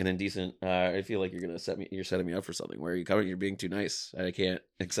feels like an indecent. I feel like you're setting me up for something. Where are you coming? You're being too nice. I can't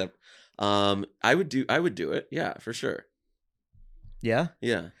accept. I would do it. Yeah, for sure. Yeah?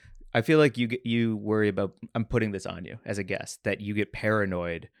 Yeah. I feel like you worry about, I'm putting this on you as a guest, that you get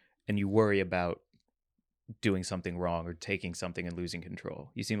paranoid and you worry about doing something wrong or taking something and losing control.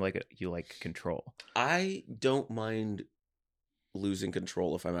 You seem like you like control. I don't mind losing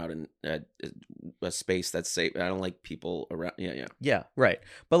control if I'm out in a space that's safe. I don't like people around. Yeah. Yeah, right.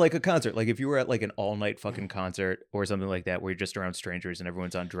 But like a concert, like if you were at like an all-night fucking concert or something like that where you're just around strangers and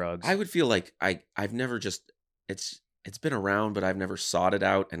everyone's on drugs. I would feel like I've never just. it's been around, but I've never sought it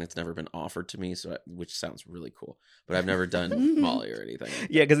out, and it's never been offered to me. So, which sounds really cool, but I've never done Molly or anything.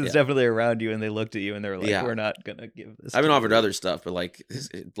 Yeah, because it's definitely around you, and they looked at you, and they're like, Yeah. "We're not gonna give this." I've been to offered you." other stuff, but like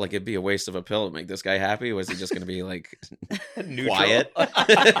it'd be a waste of a pill to make this guy happy. Was he just going to be like Neutral. quiet?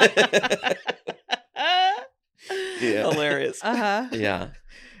 Yeah. Hilarious. Yeah.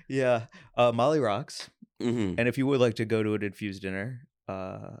 Yeah, Molly rocks. Hmm. And if you would like to go to an infused dinner,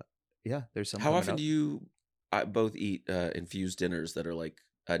 yeah, there's some. How coming often up. do you both eat infused dinners that are like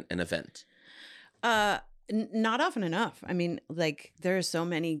an event? Not often enough. I mean, like there are so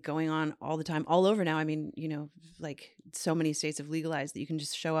many going on all the time, all over now. I mean, like so many states have legalized that you can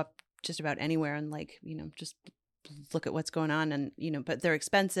just show up just about anywhere and like, just look at what's going on and, but they're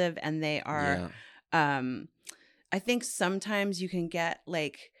expensive and they are, I think sometimes you can get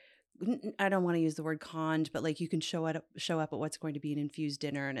like, I don't want to use the word conned, but like you can show up at what's going to be an infused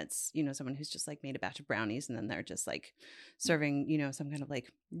dinner and it's, someone who's just like made a batch of brownies and then they're just like serving, some kind of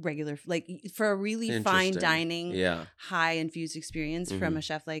like regular, like for a really fine Interesting. dining, high infused experience from a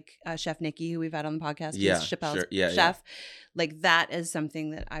chef like Chef Nikki, who we've had on the podcast, who's Chappelle's chef. Like that is something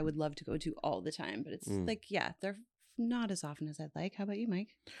that I would love to go to all the time, but it's like, they're not as often as I'd like. How about you, Mike?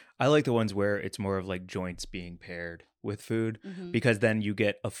 I like the ones where it's more of like joints being paired with food because then you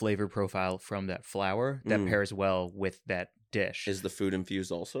get a flavor profile from that flour that pairs well with that dish. Is the food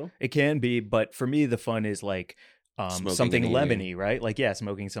infused also? It can be, but for me, the fun is like Smoking something and lemony, right? Like,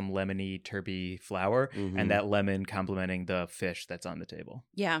 smoking some lemony, terpy flour and that lemon complementing the fish that's on the table.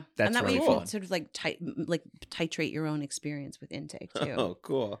 Yeah. That's and that way really you can fun. sort of like titrate your own experience with intake too. Oh,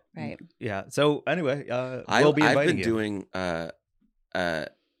 cool. Right. Yeah. So anyway, I've we'll be inviting been you. doing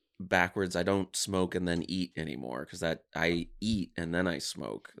backwards. I don't smoke and then eat anymore because that I eat and then I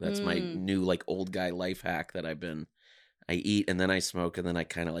smoke. That's my new like old guy life hack that I eat and then I smoke and then I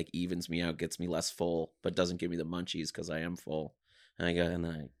kind of like evens me out, gets me less full, but doesn't give me the munchies because I am full. And I go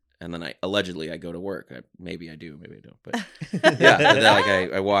and then I allegedly I go to work. Maybe I do, maybe I don't. But yeah, and then,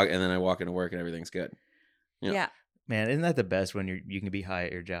 like I walk and then I walk into work and everything's good. Yeah. Man, isn't that the best when you can be high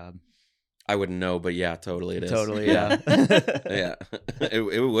at your job? I wouldn't know, but yeah, totally it is. Totally, yeah. Yeah,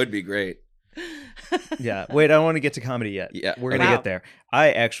 it would be great. Yeah. Wait, I don't want to get to comedy yet. Yeah. We're going to Wow. get there.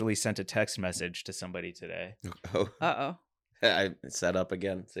 I actually sent a text message to somebody today. Oh, Uh-oh. I set up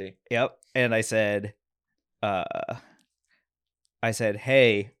again. See, Yep. And I said,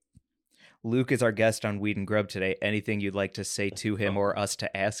 hey, Luke is our guest on Weed and Grub today. Anything you'd like to say to him or us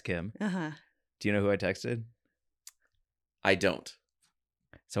to ask him? Uh-huh. Do you know who I texted? I don't.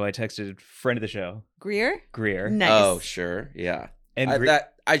 So I texted friend of the show, Greer? Greer. Nice. Oh, sure, yeah. And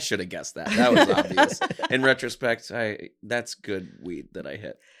I should have guessed that. That was obvious. In retrospect, that's good weed that I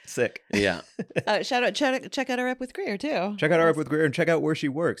hit. sick. Yeah. Check out our rep with Greer too. Check out our up with Greer and check out where she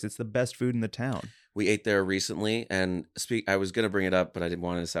works. It's the best food in the town. We ate there recently, and I was gonna bring it up, but I didn't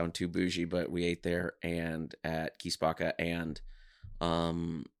want to sound too bougie. But we ate there and at Kispaka, and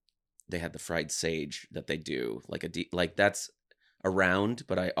they had the fried sage that they do, like that's around,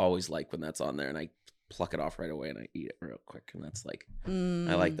 but I always like when that's on there, and I pluck it off right away and I eat it real quick, and that's like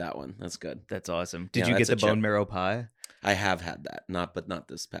I like that one. That's good. That's awesome. Did Yeah, you get that's the a bone chip. marrow pie? I have had that, not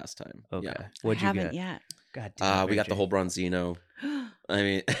this past time. Okay. Yeah. What'd I you haven't get? yet. God damn. We got the Richie. whole Bronzino. I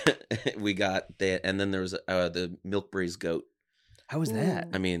mean, we got that, and then there was the milk braised goat. How was that?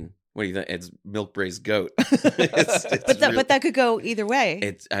 I mean, what do you think? It's milk braised goat. But that could go either way.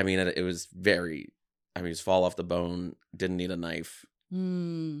 It's. I mean, it was very. I mean, it was fall off the bone. Didn't need a knife.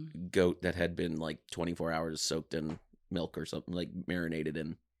 Goat that had been like 24 hours soaked in milk or something, like marinated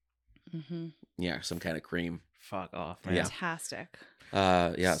in. Yeah, some kind of cream. Fuck off, man. Yeah. Fantastic.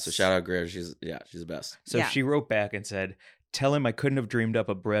 Yeah. So shout out Greer. She's the best. So Yeah. she wrote back and said, "Tell him I couldn't have dreamed up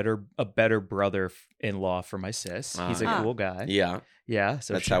a better brother-in-law for my sis. He's a Ah. cool guy." Yeah, Yeah.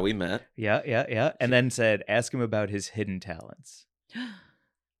 So that's she- how we met. Yeah. And then said, "Ask him about his hidden talents.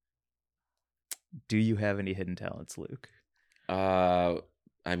 Do you have any hidden talents, Luke?"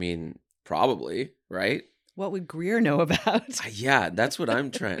 I mean, probably, right? What would Greer know about? Yeah, that's what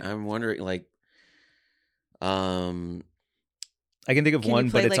I'm trying. I'm wondering, like, I can think of Can you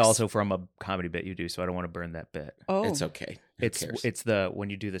one, play, but it's like, also from a comedy bit you do, so I don't want to burn that bit. Oh, it's okay. Who cares? It's the when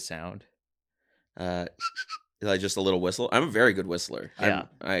you do the sound. Like just a little whistle. I'm a very good whistler. Yeah.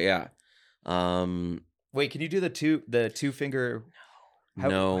 Yeah. Wait, can you do the two finger?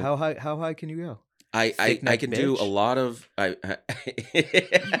 No. How high can you go? I Thick neck can do a bitch? lot of. I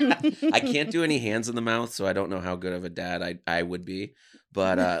can't do any hands in the mouth, so I don't know how good of a dad I would be.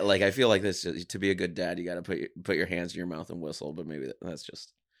 But like I feel like this to be a good dad, you got to put your hands in your mouth and whistle. But maybe that's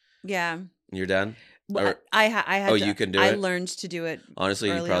just yeah. you're done. Well, Or- I had. Oh, to- you can do I it? learned to do it. Honestly,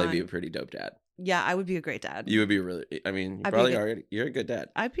 you'd early probably be on. a pretty dope dad. Yeah, I would be a great dad. You would be really. I mean, you I'd be probably good. already. You're a good dad.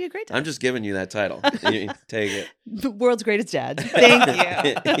 I'd be a great dad. I'm just giving you that title. You take it. the world's greatest dad. Thank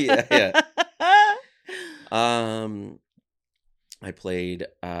you. Yeah. I played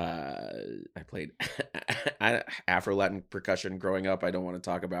Afro-Latin percussion growing up. I don't want to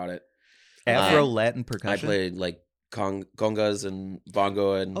talk about it. Afro-Latin I percussion. played like congas and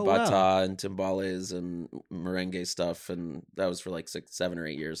bongo and Oh, bata wow. and timbales and merengue stuff, and that was for like 6, 7, or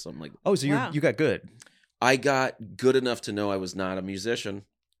 8 years. So I'm like, Oh, so Wow. you got good. I got good enough to know I was not a musician.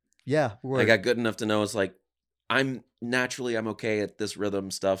 Yeah. I got good enough to know it's like I'm okay at this rhythm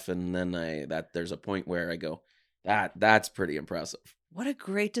stuff, and then there's a point where I go, that's pretty impressive. What a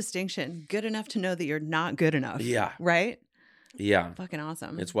great distinction. Good enough to know that you're not good enough. Yeah. Right? Yeah. Fucking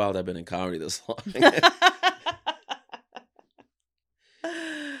awesome. It's wild I've been in comedy this long.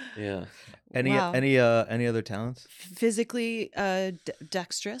 Yeah. Any Wow. any other talents? Physically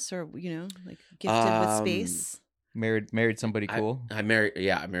dexterous, or like gifted with space. Married somebody cool? I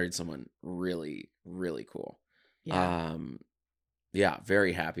married someone really, really cool. Yeah. Yeah,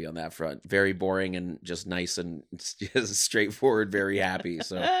 very happy on that front. Very boring and just nice and just straightforward, very happy.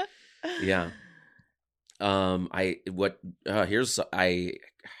 So yeah. I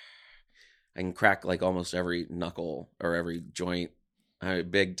can crack like almost every knuckle or every joint.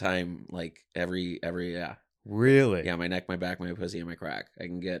 Big time, like every yeah. Really? Yeah, my neck, my back, my pussy, and my crack. I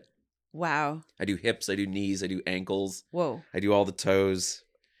can get. Wow. I do hips, I do knees, I do ankles, Whoa. I do all the toes.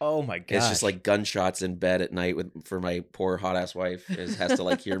 Oh my god! It's just like gunshots in bed at night for my poor hot ass wife. Has to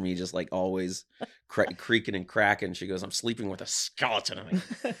like hear me just like always creaking and cracking. She goes, "I'm sleeping with a skeleton." I'm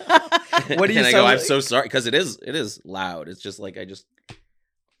like, What do you and I sound go, "I'm like? so sorry," because it is loud. It's just like I just.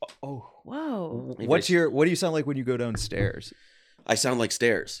 Oh. Whoa. What do you sound like when you go downstairs? I sound like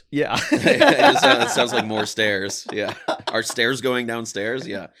stairs. Yeah. It sounds like more stairs. Yeah. Are stairs going downstairs?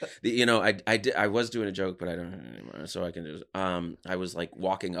 Yeah. I was doing a joke, but I don't anymore. So I can just, I was like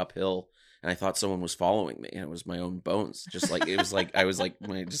walking uphill and I thought someone was following me and it was my own bones. Just like, it was like, I was like,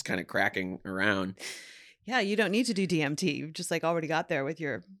 just kind of cracking around. Yeah, you don't need to do DMT. You've just like already got there with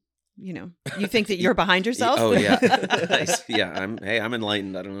your, you think that you're behind yourself. Oh yeah. Yeah. I'm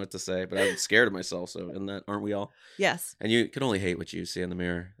enlightened. I don't know what to say, but I'm scared of myself. So, aren't we all? Yes. And you can only hate what you see in the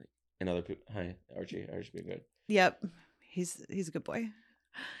mirror and other people. Hi, Archie. Archie be good. Yep. He's a good boy.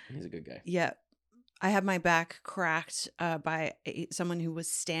 He's a good guy. Yep. I had my back cracked by someone who was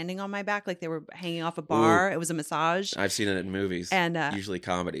standing on my back, like they were hanging off a bar. Ooh. It was a massage. I've seen it in movies, And usually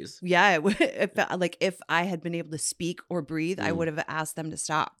comedies. yeah, it felt like if I had been able to speak or breathe, I Mm. would have asked them to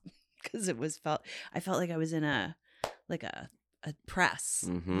stop because I felt like I was in a press.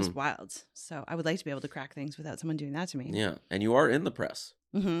 It was Mhm. wild. So I would like to be able to crack things without someone doing that to me. Yeah, and you are in the press.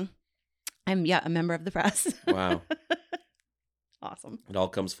 Mm-hmm. I'm a member of the press. Wow, Awesome. it all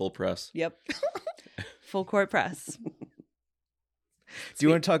comes full press. Yep. Full court press. Do you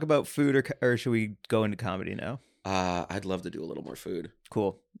want to talk about food or should we go into comedy now? I'd love to do a little more food.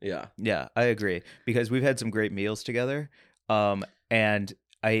 Cool. Yeah, Yeah, I agree because we've had some great meals together. And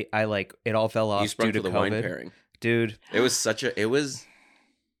I like it all fell off you sprung due for to the wine COVID. pairing. Dude. It was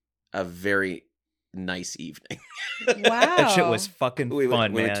a very nice evening. Wow. That shit was fucking we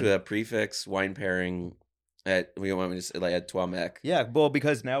fun, went man. to a prefix wine pairing at Tuamek. Yeah, well,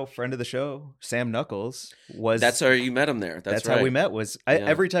 because now friend of the show, Sam Knuckles, was That's how you met him there. that's right. how we met. Yeah.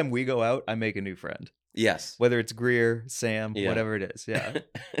 Every time we go out, I make a new friend. Yes. Whether it's Greer, Sam, Yeah. whatever it is. Yeah.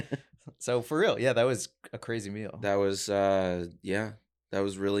 So for real, yeah, that was a crazy meal. That was that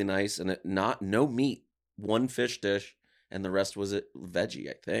was really nice, and no meat, one fish dish, and the rest was veggie,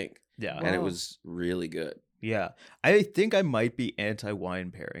 I think, Yeah. and it Wow. was really good. Yeah. I think I might be anti-wine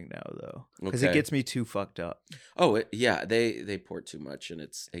pairing now though, because it Okay. gets me too fucked up. Oh yeah, they pour too much, and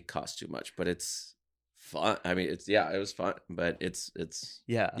it costs too much, but it's fun. I mean, it was fun, but it's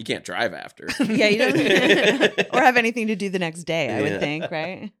Yeah. you can't drive after. Yeah, you don't or have anything to do the next day, I Yeah. would think,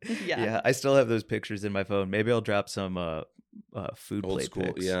 right? Yeah. I still have those pictures in my phone. Maybe I'll drop some food Old plate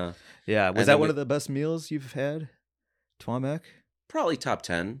school, pics. yeah. Yeah. Was And that then one we- of the best meals you've had? Twamek? Probably top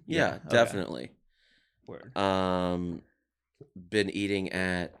 10. Yeah, Yeah, okay. definitely. Word. Been eating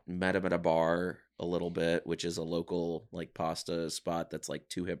at Metameta Bar a little bit, which is a local like pasta spot that's like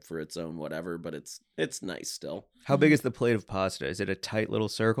too hip for its own whatever, but it's nice still. How big is the plate of pasta? Is it a tight little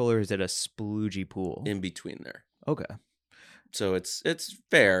circle or is it a sploogey pool? In between there. Okay. So it's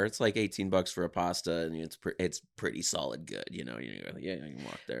fair. It's like $18 for a pasta, and it's pretty solid good. You can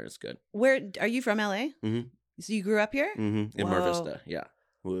walk there. It's good. Where are you from? LA? Mhm. So you grew up here? Mm-hmm. In Mar Whoa. Vista, yeah.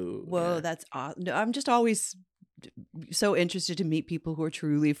 Whoa, Whoa, yeah. that's awesome. No, I'm just always so interested to meet people who are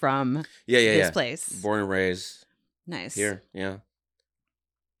truly from yeah. this place. Born and raised Nice. here, yeah.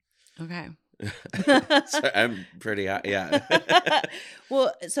 Okay. So I'm pretty high. Yeah.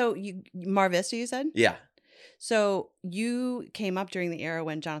 Well, so Mar Vista, you said? Yeah. So you came up during the era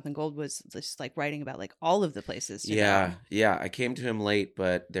when Jonathan Gold was just like writing about like all of the places to go. Yeah. I came to him late,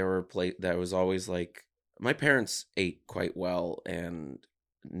 but there were that was always like my parents ate quite well and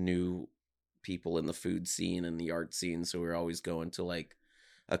knew people in the food scene and the art scene, so we were always going to like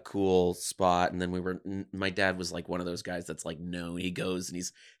a cool spot. And then my dad was like one of those guys that's like known. He goes and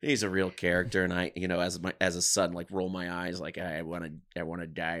he's a real character, and I, as a son, like roll my eyes like I want to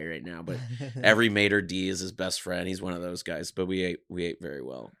die right now. But every maitre d is his best friend. He's one of those guys. But we ate very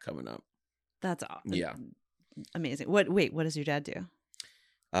well coming up. That's Yeah. Amazing. What does your dad do?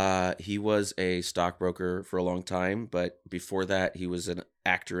 He was a stockbroker for a long time, but before that he was an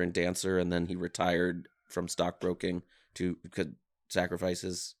actor and dancer, and then he retired from stockbroking to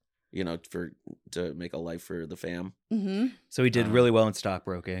sacrifices, to make a life for the fam. Mm-hmm. So he did really well in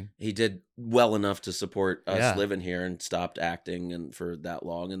stockbroking. He did well enough to support us Yeah. living here, and stopped acting and for that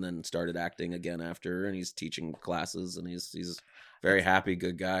long, and then started acting again after, and he's teaching classes, and he's very happy,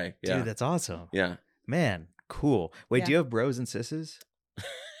 good guy. Yeah. Dude, that's awesome. Yeah. Man, cool. Wait, Yeah. do you have bros and sisses?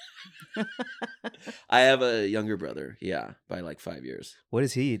 I have a younger brother, by like 5 years. What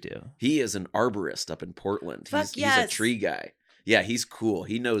does he do? He is an arborist up in Portland. Fuck He's yes. a tree guy. Yeah, he's cool.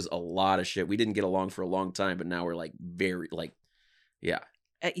 He knows a lot of shit. We didn't get along for a long time, but now we're like very like, yeah.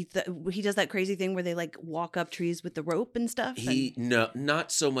 He does that crazy thing where they like walk up trees with the rope and stuff. No,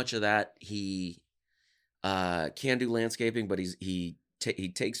 not so much of that. He can do landscaping, but he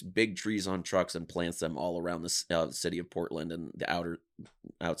takes big trees on trucks and plants them all around the city of Portland and the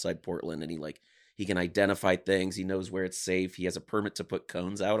outside Portland, and he can identify things. He knows where it's safe. He has a permit to put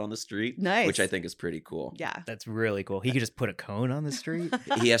cones out on the street, Nice. which I think is pretty cool. Yeah. That's really cool. He could just put a cone on the street.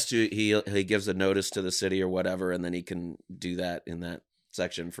 He has to. He gives a notice to the city or whatever, and then he can do that in that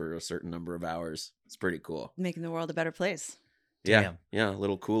section for a certain number of hours. It's pretty cool. Making the world a better place. Yeah, Damn. yeah, a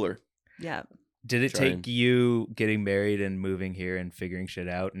little cooler. Yeah. Did it Trying. take you getting married and moving here and figuring shit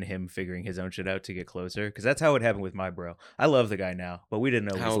out and him figuring his own shit out to get closer? Because that's how it happened with my bro. I love the guy now, but we didn't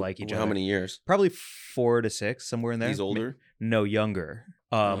know he was like each other. How many years? Probably 4 to 6, somewhere in there. He's older. No, younger.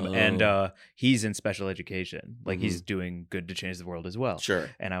 Oh. And he's in special education. Like he's doing good to change the world as well. Sure.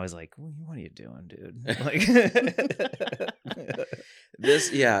 And I was like, what are you doing, dude? Like,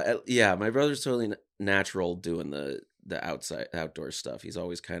 My brother's totally natural doing the outdoor stuff. He's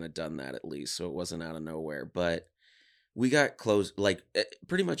always kind of done that, at least, so it wasn't out of nowhere. But we got close, like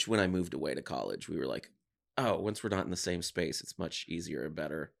pretty much when I moved away to college. We were like, oh, once we're not in the same space, it's much easier and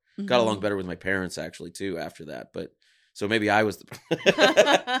better. Mm-hmm. Got along better with my parents actually too after that, but so maybe I was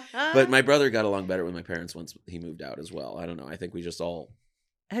the but my brother got along better with my parents once he moved out as well. I don't know, I think we just all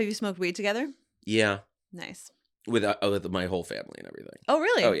Have you smoked weed together? Nice. with my whole family and everything. Oh,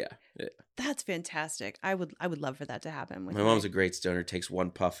 really? Oh yeah. That's fantastic. I would love for that to happen. With My mom's a great stoner. Takes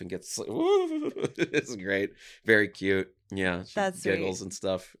one puff and gets like, it's great, very cute. Yeah, she That's giggles sweet. and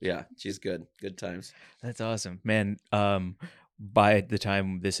stuff. Yeah, she's good. Good times. that's awesome, man. By the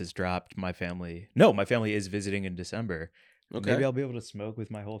time this is dropped, my family is visiting in December. Okay. Maybe I'll be able to smoke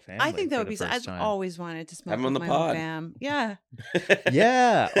with my whole family. I think that for would the be. first I've time. always wanted to smoke Have 'em on with the my whole pod. fam. Yeah.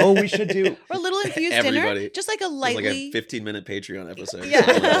 Yeah. Oh, we should do. Or a little infused Everybody. dinner, just like a It's like lightly. a 15-minute Patreon episode. Yeah.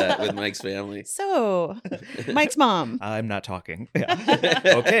 Something like that, with Mike's family. So, Mike's mom. I'm not talking. Yeah.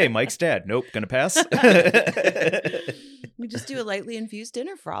 Okay, Mike's dad. Nope, gonna pass. We just do a lightly infused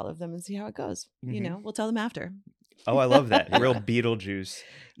dinner for all of them and see how it goes. You Mhm. know, we'll tell them after. Oh, I love that. Real Beetlejuice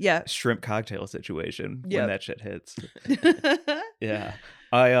Yeah. shrimp cocktail situation Yep. when that shit hits. Yeah.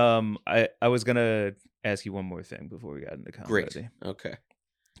 I was gonna ask you one more thing before we got into comedy. Great. Okay.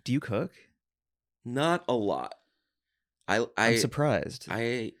 Do you cook? Not a lot. I'm surprised.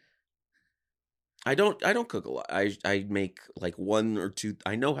 I don't cook a lot. I make like one or two.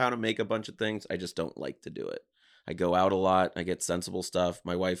 I know how to make a bunch of things. I just don't like to do it. I go out a lot. I get sensible stuff.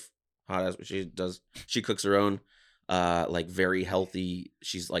 My wife, hot ass, she cooks her own, like very healthy.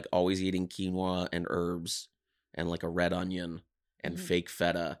 She's like always eating quinoa and herbs and like a red onion and Mhm. fake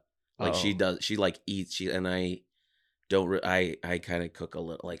feta. Like she Oh. does. She like eats. And I don't. I kind of cook a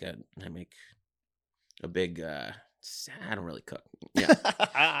little. Like I make a big. I don't really cook.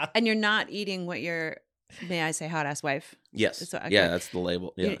 Yeah. And you're not eating what your, may I say, hot ass wife? Yes. So, okay. Yeah, that's the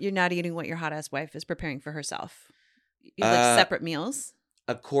label. Yeah. You're not eating what your hot ass wife is preparing for herself. You Uh, like separate meals.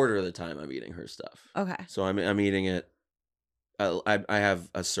 A quarter of the time I'm eating her stuff. Okay. So I'm eating it. I have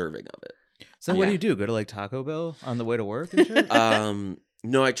a serving of it. So what do Yeah. you do? Go to like Taco Bell on the way to work and shit?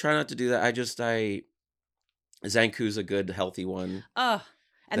 No, I try not to do that. Zanku's a good healthy one. Oh,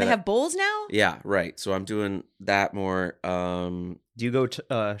 And they have bowls now? Yeah, right. So I'm doing that more. Do you go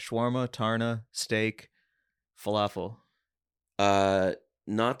shawarma, tarna, steak, falafel?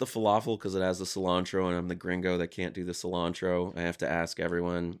 Not the falafel because it has the cilantro, and I'm the gringo that can't do the cilantro. I have to ask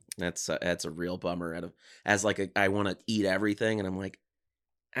everyone. That's a real bummer. I want to eat everything, and I'm like,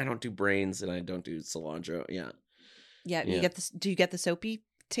 I don't do brains, and I don't do cilantro. Yeah. Yeah. You get this. Do you get the soapy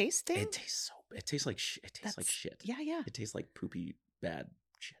taste thing? It tastes it tastes like shit. It tastes like shit. Yeah, yeah. It tastes like poopy bad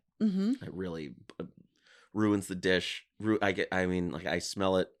shit. Mm-hmm. It really ruins the dish. I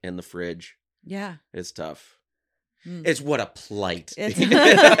smell it in the fridge. Yeah. It's tough. Mm. It's what a plight. It's-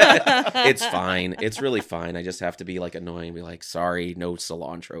 It's fine. It's really fine. I just have to be like annoying and be like, sorry, no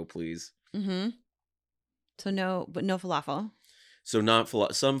cilantro, please. Mm-hmm. So no falafel. So not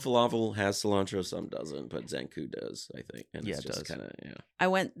some falafel has cilantro, some doesn't, but Zanku does, I think. And Yeah, it's it just does. kind of, yeah. I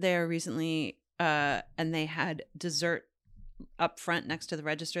went there recently, and they had dessert up front next to the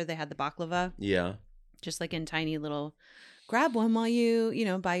register. They had the baklava, Yeah, just like in tiny little. Grab one while you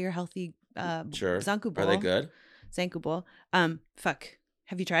buy your healthy sure. Zanku bowl. Are they good? Zanku bowl. Fuck.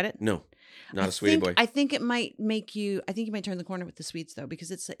 Have you tried it? No, not a sweetie boy. I think it might make you. I think you might turn the corner with the sweets though, because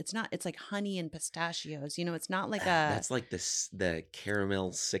it's not. It's like honey and pistachios. It's not like a. That's like the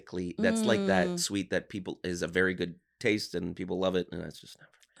caramel sickly. That's like that Mm. sweet that is a very good taste and people love it. And that's just not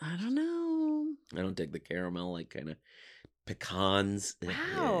for me. I don't know. I don't dig the caramel, like kind of pecans.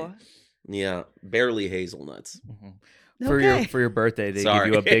 Wow. Yeah, barely hazelnuts. Okay. For your birthday, they Sorry.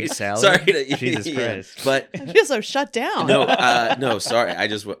 give you a big salad. Sorry to- Jesus yeah. Christ. But I feel so shut down. no, sorry. I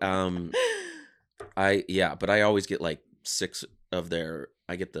just but I always get like 6 of their.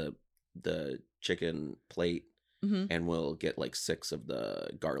 I get the chicken plate, Mhm. and we'll get like 6 of the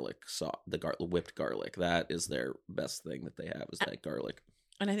garlic sauce, the whipped garlic. That is their best thing that they have is that garlic.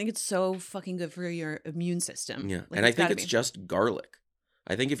 And I think it's so fucking good for your immune system. Yeah, Like, and I it's think gotta it's be. just garlic.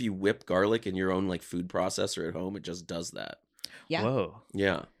 I think if you whip garlic in your own like food processor at home, it just does that. Yeah. Whoa.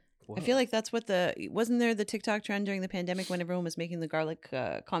 Yeah. I feel like that's what wasn't there the TikTok trend during the pandemic when everyone was making the garlic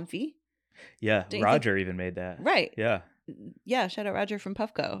confit? Yeah, Don't you Roger even made that. Right. Yeah. Yeah. Shout out Roger from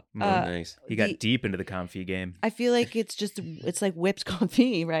Puffco. Oh, nice. He got the- deep into the confit game. I feel like it's like whipped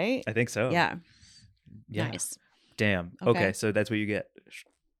confit, right? I think so. Yeah. Yeah. Nice. Damn. Okay. Okay, so that's what you get.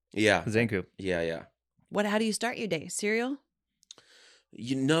 Yeah. Zanku. Yeah. How do you start your day? Cereal?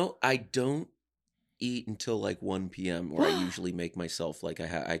 I don't eat until like 1 p.m. where I usually make myself like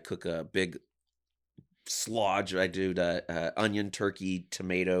I cook a big slodge. I do the onion, turkey,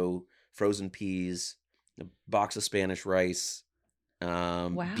 tomato, frozen peas, a box of Spanish rice,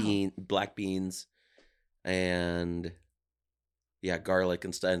 black beans, and garlic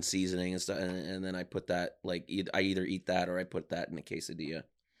and stuff and seasoning and stuff. And then I put that I either eat that or I put that in a quesadilla.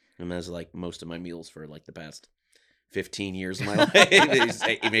 And that's like most of my meals for like the past 15 years of my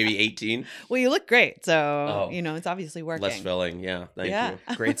life, maybe 18. Well, you look great, so Oh. it's obviously working. Less filling, yeah. Thank Yeah.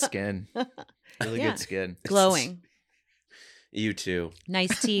 you. Great skin. Really Yeah. good skin. Glowing, You too.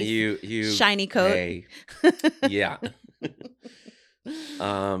 nice teeth, You shiny coat. Hey. Yeah.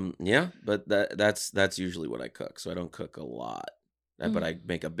 Yeah, but that's usually what I cook. So I don't cook a lot, but I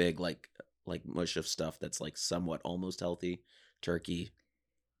make a big like mush of stuff that's like somewhat almost healthy. Turkey,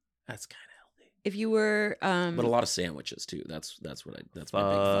 that's kind of healthy. If you were, But a lot of sandwiches too. That's my big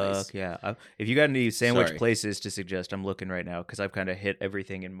vice. Fuck yeah. If you got any sandwich Sorry. places to suggest, I'm looking right now because I've kind of hit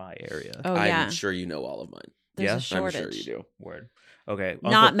everything in my area. oh yeah, I'm sure you know all of mine. there's yeah? a I'm shortage. I'm sure you do. Word. Okay.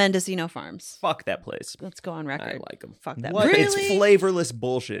 Not Mendocino Farms. Fuck that place. Let's go on I record. like them. Fuck that. What? Really? It's flavorless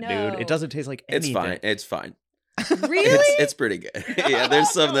bullshit, No. dude. It doesn't taste like It's anything. fine. It's fine. Really? It's pretty good. Yeah, there's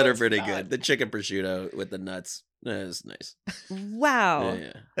some that No, are it's pretty not. good. The chicken prosciutto with the nuts is nice. Wow.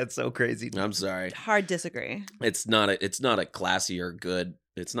 Yeah. That's so crazy. I'm sorry. Hard disagree. It's not a classy or good.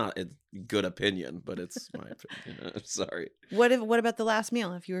 It's not a good opinion, but it's my opinion. I'm sorry. What about the last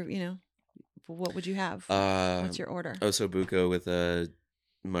meal? If you were, what would you have? What's your order? Osobuco with a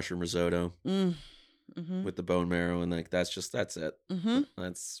mushroom risotto Mm-hmm. with the bone marrow, and like that's it. Mm-hmm.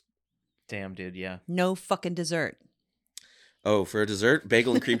 That's Damn, dude. Yeah. No fucking dessert. for a dessert,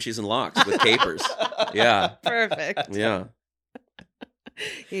 bagel and cream cheese and lox with capers. Yeah, Perfect. yeah,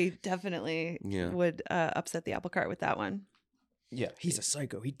 He definitely Yeah. would upset the apple cart with that one. Yeah. He's a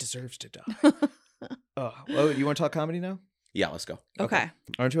psycho. He deserves to die. Oh, well, you want to talk comedy now? yeah. Let's go. Okay.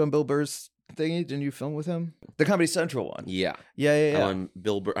 Aren't you on Bill Burr's thingy? Didn't you film with him? The Comedy Central one. Yeah, Yeah. I'm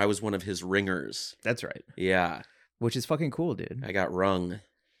Bill Burr. I was one of his ringers. That's right. Yeah, Which is fucking cool, dude. I got rung.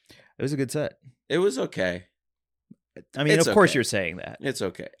 It was a good set. It was okay. I mean, It's of course okay. you're saying that. It's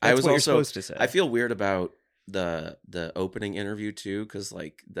okay. That's I was what you're also. supposed to say. I feel weird about the opening interview too, because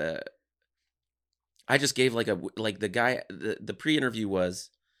like I just gave like the guy the pre-interview was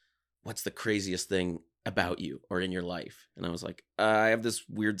what's the craziest thing about you or in your life? And I was like, I have this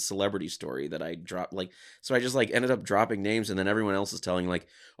weird celebrity story that I dropped. Like, so I just like ended up dropping names, and then everyone else is telling like,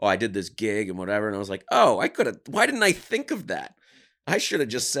 oh, I did this gig and whatever. And I was like, oh, why didn't I think of that? I should have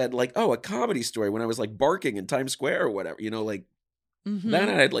just said like, oh, a comedy story when I was like barking in Times Square or whatever, like then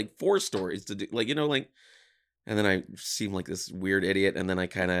I had like 4 stories to do, like, like, and then I seemed like this weird idiot. And then I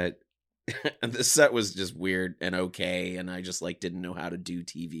kind of, and the set was just weird and okay. And I just like didn't know how to do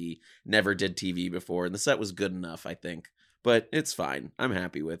TV. Never did TV before. And the set was good enough, I think. But it's fine. I'm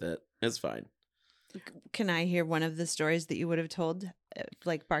happy with it. It's fine. Can I hear one of the stories that you would have told,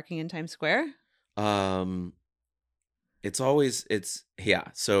 like barking in Times Square?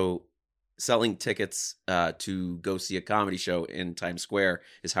 So selling tickets to go see a comedy show in Times Square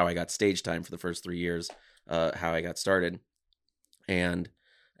is how I got stage time for the first 3 years, how I got started. And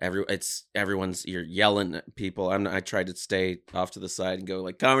everyone's, you're yelling at people. I tried to stay off to the side and go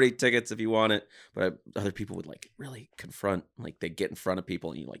like, comedy tickets if you want it, but other people would like really confront, like they get in front of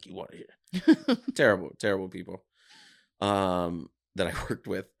people and you want to hear. terrible people that I worked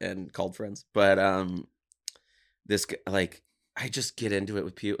with and called friends. But this, like, I just get into it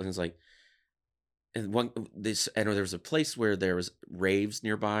with people, and it's like, and there was a place where there was raves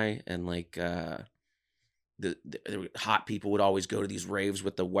nearby, and like the hot people would always go to these raves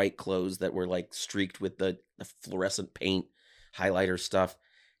with the white clothes that were like streaked with the fluorescent paint highlighter stuff.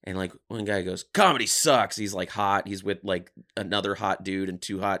 And like one guy goes, comedy sucks. He's like hot. He's with like another hot dude and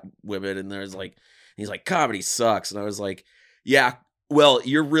 2 hot women. And he's like, comedy sucks. And I was like, yeah, well,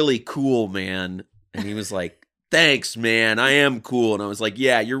 you're really cool, man. And he was like, thanks, man. I am cool. And I was like,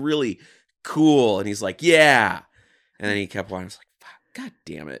 yeah, you're really cool. And he's like, yeah. And then he kept on. I was like, fuck, God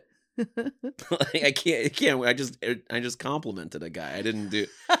damn it. Like, I can't. I just complimented a guy. I didn't do.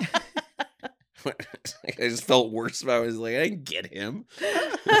 I just felt worse about it. I was like, I didn't get him.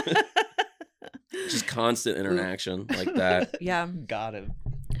 Just constant interaction like that. Yeah, got him.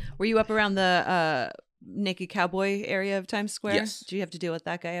 Were you up around the naked cowboy area of Times Square? Yes. Did you have to deal with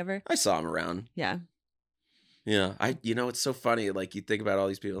that guy ever? I saw him around. Yeah. Yeah. It's so funny. Like you think about all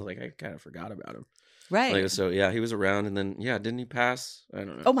these people, like I kind of forgot about him. Right. Like, so yeah, he was around, and then didn't he pass? I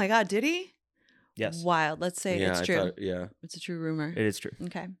don't know. Oh my God, did he? Yes. Wild. Let's say it's true. Yeah. It's a true rumor. It is true.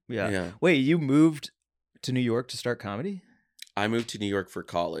 Okay. Yeah. Wait, you moved to New York to start comedy? I moved to New York for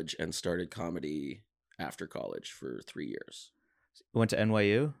college and started comedy after college for 3 years. You went to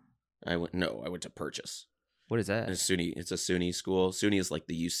NYU? I went to Purchase. What is that? It's a SUNY school. SUNY is like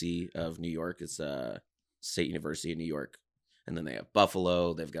the UC of New York. It's a State University of New York. And then they have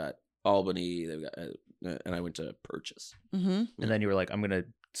Buffalo. They've got Albany. They've got, and I went to Purchase. Mm-hmm. And then you were like, I'm going to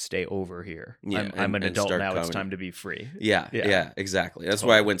stay over here. Yeah, I'm an adult now. comedy. It's time to be free. Yeah, exactly. That's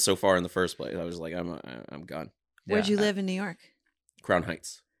why I went so far in the first place. I was like, I'm gone. Where'd you live in New York? Crown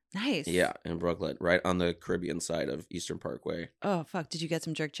Heights. Nice. Yeah, in Brooklyn, right on the Caribbean side of Eastern Parkway. Oh, fuck. Did you get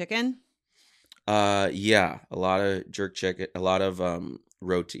some jerk chicken? Yeah, a lot of jerk chicken, a lot of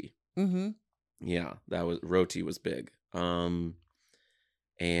roti. Mm-hmm. Yeah, roti was big. And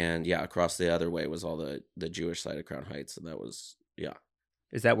yeah, across the other way was all the Jewish side of Crown Heights, and that was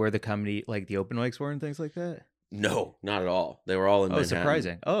Is that where the comedy, like the open mics were and things like that? No, not at all. They were all in Manhattan.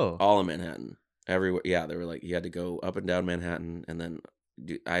 Surprising. Oh, all in Manhattan. Everywhere. Yeah, they were like, you had to go up and down Manhattan, and then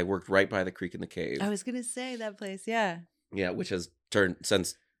I worked right by the Creek in the Cave. I was gonna say that place. Yeah. Yeah, which has turned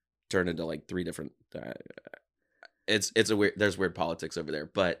into like 3 different. It's a weird. There's weird politics over there.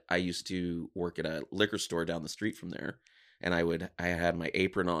 But I used to work at a liquor store down the street from there, and I had my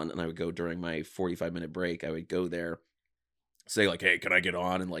apron on, and I would go during my 45-minute break. I would go there, say like, hey, can I get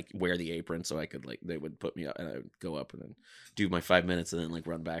on, and like wear the apron so I could like, they would put me up, and I would go up and then do my 5 minutes and then like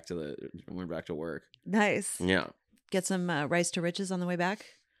run back to work. Nice. Yeah. Get some rice to riches on the way back.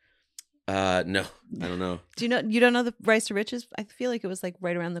 No, I don't know. You don't know the Rice to Riches? I feel like it was like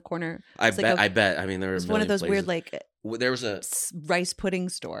right around the corner. I bet. I mean, there was one of those weird like there was a rice pudding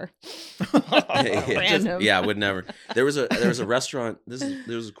store. Random. I would never. There was a restaurant.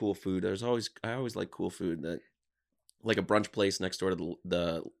 There was cool food. I always like cool food, that like a brunch place next door to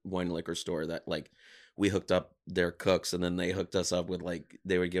the wine and liquor store that like we hooked up their cooks, and then they hooked us up with like,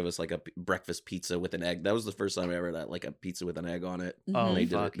 they would give us like a breakfast pizza with an egg. That was the first time I ever had like a pizza with an egg on it. Oh, and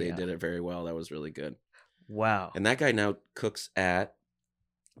they did it very well. That was really good. Wow. And that guy now cooks at,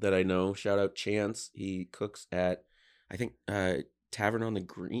 that I know, shout out Chance. He cooks at, I think, Tavern on the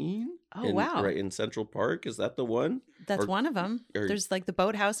Green. Oh, wow. Right in Central Park. Is that the one? That's one of them. There's like the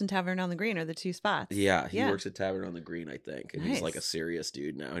Boathouse and Tavern on the Green are the 2 spots. Yeah, he works at Tavern on the Green, I think. And Nice. he's like a serious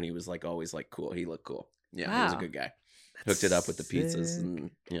dude now. And he was like always like cool. He looked cool. Yeah, Wow. he was a good guy. Hooked it up with the pizzas.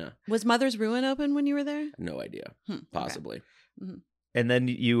 And yeah, Was Mother's Ruin open when you were there? no idea. Okay. Possibly. Mhm. And then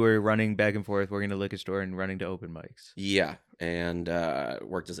you were running back and forth, working at a liquor store and running to open mics. Yeah, and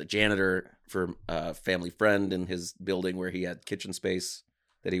worked as a janitor for a family friend in his building where he had kitchen space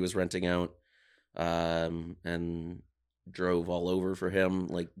that he was renting out, and drove all over for him,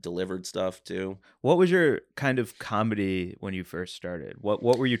 like delivered stuff too. What was your kind of comedy when you first started? What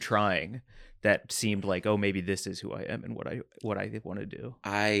were you trying that seemed like, oh, maybe this is who I am and what I want to do?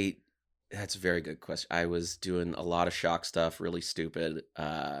 That's a very good question. I was doing a lot of shock stuff, really stupid.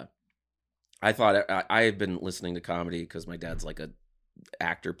 I thought I had been listening to comedy because my dad's like a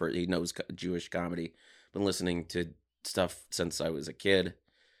actor, he knows Jewish comedy. Been listening to stuff since I was a kid,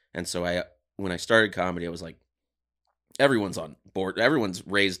 and so when I started comedy, I was like, everyone's on board. Everyone's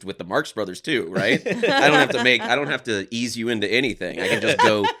raised with the Marx Brothers too, right? I don't have to ease you into anything. I can just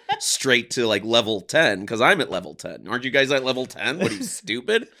go straight to like level 10 because I'm at level 10. Aren't you guys at level 10? What are you,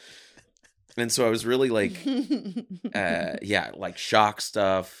 stupid? And so I was really like, like shock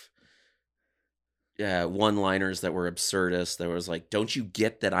stuff, one-liners that were absurdist. That was like, don't you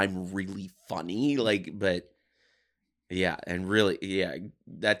get that I'm really funny? Like, but yeah, and really, yeah,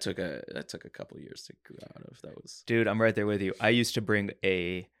 that took a couple years to grow out of. That was, dude, I'm right there with you. I used to bring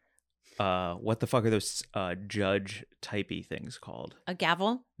a what the fuck are those judge typey things called? A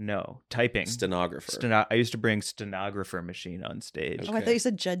gavel? No, typing. stenographer. I used to bring stenographer machine on stage. Oh, I thought you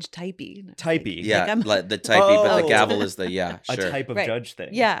said judge typey. Typey. Yeah, Like the typey, but the Oh. gavel is the sure. A type of Right. judge thing.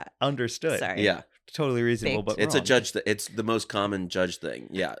 Yeah. Understood. Sorry. Yeah, Totally reasonable, Baked. but it's a wrong. judge. It's the most common judge thing.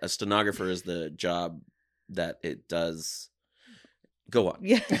 Yeah, a stenographer is the job that it does. Go on.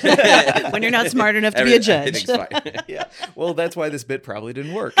 Yeah. When you're not smart enough to be a judge. Everything's fine. Yeah. Well, that's why this bit probably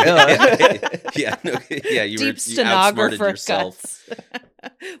didn't work. You Deep outsmarted stenographer yourself. cuts.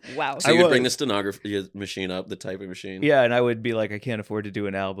 Wow. So I you would. bring the stenography machine up, the typing machine. Yeah, and I would be like, I can't afford to do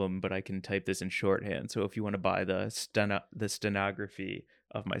an album, but I can type this in shorthand. So if you want to buy the stenography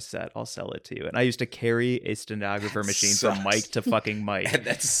of my set, I'll sell it to you. And I used to carry a stenographer That machine sucks. from mic to fucking mic. And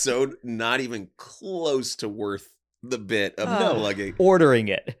that's so not even close to worth the bit of No. plugging. Ordering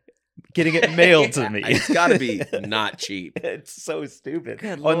it, getting it mailed to me. It's got to be not cheap. It's so stupid.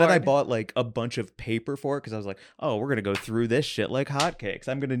 Good Oh, and then I Lord. bought like a bunch of paper for it because I was like, oh, we're gonna go through this shit like hotcakes.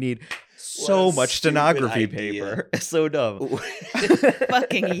 I'm gonna need so a much stupid stenography idea. paper. So dumb.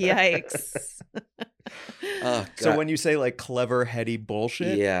 Fucking yikes. Oh, So God. when you say like clever, heady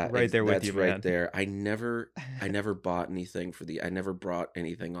bullshit, Yeah, right there with that's you, right man. there. I never bought anything I never brought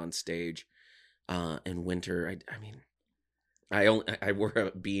anything on stage. In winter, I mean, I wore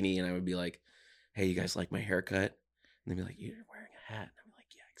a beanie and I would be like, "Hey, you guys like my haircut?" And they'd be like, "You're wearing a hat." And I'm like,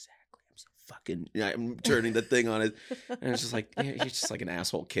 "Yeah, exactly. I'm so fucking." I'm turning the thing on it, and it's just like, yeah, you're just like an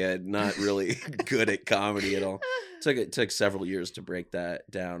asshole kid, not really good at comedy at all. It took several years to break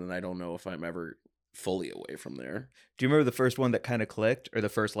that down, and I don't know if I'm ever fully away from there. Do you remember the first one that kind of clicked, or the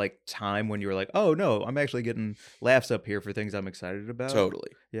first like time when you were like, "Oh no, I'm actually getting laughs up here for things I'm excited about"?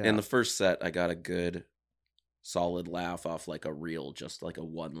 Totally. Yeah. In the first set, I got a good, solid laugh off like a real, just like a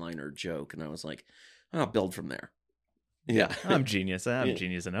one-liner joke, and I was like, I'll build from there. Yeah, I'm genius. I'm Yeah.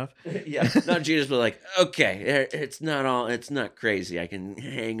 genius enough. yeah, not genius, but like, okay, it's not crazy. I can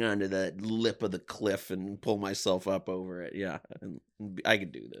hang on to the lip of the cliff and pull myself up over it. Yeah, and I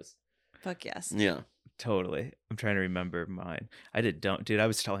can do this. Fuck yes. Yeah, Totally. I'm trying to remember mine. Dude, I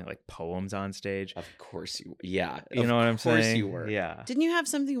was telling like poems on stage. of course you. Yeah, You know what I'm saying? Of course you were. Yeah. Didn't you have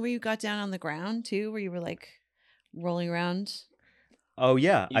something where you got down on the ground too, where you were like rolling around? Oh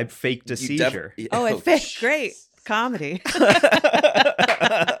yeah, I faked a You def- seizure. Oh, I oh, faked. Great comedy.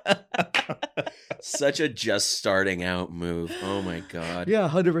 Such a just starting out move. Oh my god. Yeah,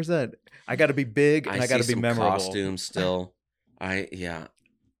 100%. I got to be big and I got to see be some memorable. costumes still. Yeah.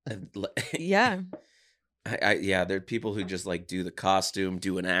 Yeah. Yeah, there are people who just like do the costume,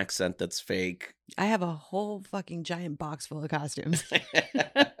 do an accent that's fake. I have a whole fucking giant box full of costumes.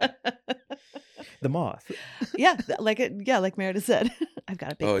 The moth. Yeah, like Meredith said. I've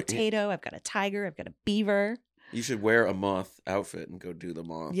got a big Oh, potato, I've got a tiger, I've got a beaver. You should wear a moth outfit and go do the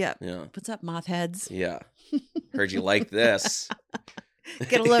moth. Yeah. Yeah. What's up, moth heads? Yeah. Heard you like this.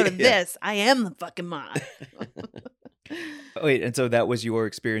 Get a load of Yeah. this. I am the fucking moth. Wait, and so that was your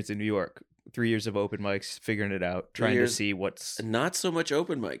experience in New York? 3 years of open mics, figuring it out, trying to years. see what's. Not so much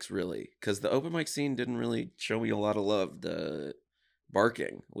open mics, really, because the open mic scene didn't really show me a lot of love. The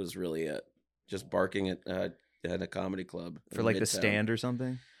barking was really it. Just barking at a comedy club For in like the Midtown. stand or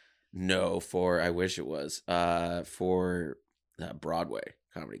something? No, I wish it was for Broadway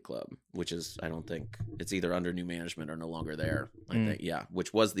Comedy Club, which is, I don't think it's either under new management or no longer there. I Mm. think, yeah,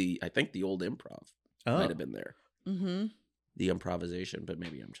 which was I think the old Improv Oh. might have been there, Mm-hmm. the improvisation, but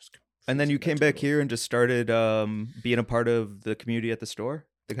maybe I'm just And then It's you been came that back total. here and just started being a part of the community at the store,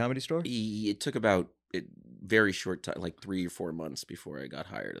 the Comedy Store? It took about a very short time, like 3 or 4 months before I got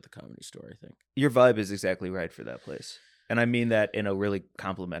hired at the Comedy Store, I think. Your vibe is exactly right for that place. And I mean that in a really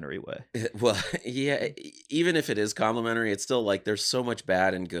complimentary way. Well, yeah, even if it is complimentary, it's still like there's so much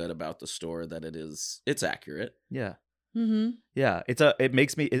bad and good about the store that it's accurate. Yeah. Mm-hmm. Yeah. It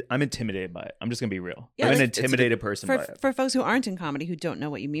makes me, I'm intimidated by it. I'm just going to be real. Yeah, I'm an like, intimidated person by For it. for folks who aren't in comedy who don't know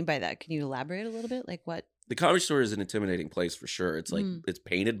what you mean by that, can you elaborate a little bit? Like what? The Comedy Store is an intimidating place for sure. It's like Mm. it's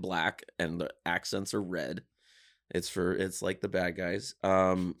painted black and the accents are red. It's like the bad guys.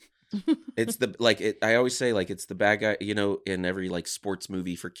 It's the like it, I always say like it's the bad guy. You know, in every like sports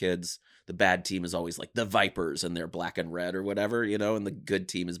movie for kids, the bad team is always like the Vipers and they're black and red or whatever. You know, and the good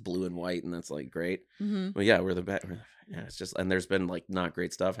team is blue and white, and that's like great. Mm-hmm. Well, yeah, we're the bad. Yeah, it's just and there's been like not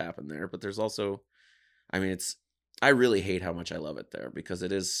great stuff happen there, but there's also, I mean, I really hate how much I love it there because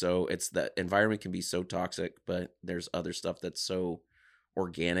it is so. It's the environment can be so toxic, but there's other stuff that's so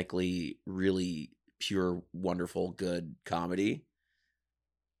organically really pure, wonderful, good comedy.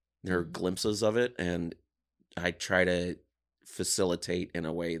 There are glimpses of it, and I try to facilitate in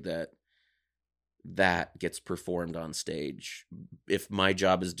a way that gets performed on stage. If my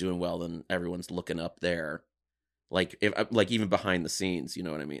job is doing well, then everyone's looking up there. Like even behind the scenes, you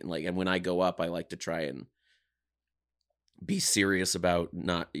know what I mean? Like, and when I go up, I like to try and be serious about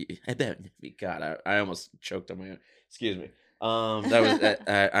not. God, I almost choked on my own. Excuse me. That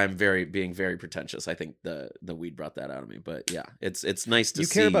was I'm being very pretentious. I think the weed brought that out of me, but yeah, it's nice to You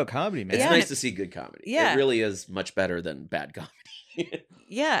see. care about comedy, man. It's Yeah. nice to see good comedy. Yeah. It really is much better than bad comedy.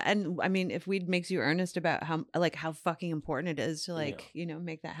 Yeah, and I mean, if weed makes you earnest about how fucking important it is to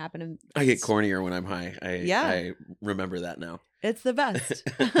make that happen, and I get cornier when I'm high. Yeah. I remember that now. it's the best.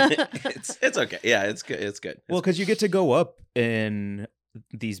 It's okay. Yeah, it's good. It's good. Well, because you get to go up in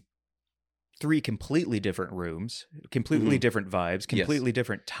these 3 completely different rooms, completely different vibes, completely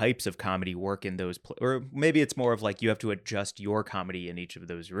different types of comedy work in those, or maybe it's more of like you have to adjust your comedy in each of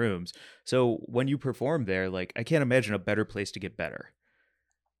those rooms. So when you perform there, like I can't imagine a better place to get better.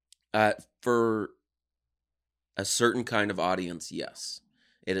 For a certain kind of audience, yes,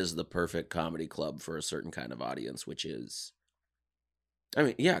 it is the perfect comedy club for a certain kind of audience, which is, I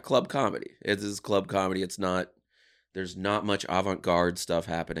mean, yeah, club comedy. It is club comedy. It's not. There's not much avant-garde stuff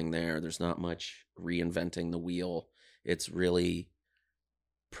happening there. There's not much reinventing the wheel. It's really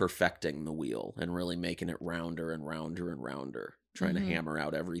perfecting the wheel and really making it rounder and rounder and rounder, trying to hammer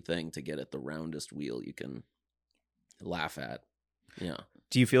out everything to get it the roundest wheel you can laugh at. Yeah.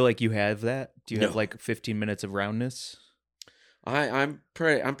 Do you feel like you have that? Do you have No. like 15 minutes of roundness? I'm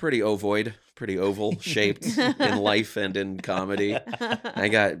pretty ovoid, pretty oval shaped in life and in comedy. I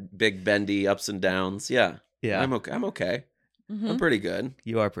got big bendy ups and downs. Yeah. Yeah, I'm okay. Mhm. I'm pretty good.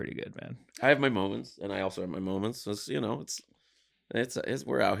 you are pretty good, man. I have my moments, and I also have my moments. It's, it's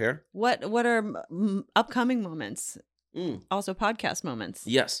we're out here. What are upcoming moments? Mm. Also podcast moments.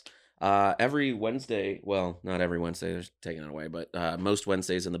 Yes. Every Wednesday, well, not every Wednesday, they're taking it away, but most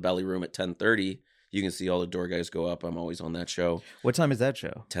Wednesdays in the Belly Room at 10:30, you can see all the door guys go up. I'm always on that show. What time is that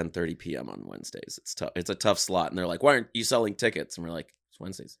show? 10:30 p.m. on Wednesdays. It's tough. It's a tough slot, and they're like, "Why aren't you selling tickets?" And we're like, "It's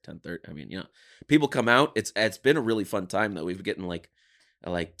Wednesdays, 10:30." I mean, yeah, people come out. It's been a really fun time though. We've been getting like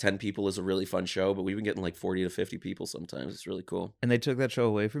 10 people is a really fun show, but we've been getting like 40 to 50 people sometimes. It's really cool. And they took that show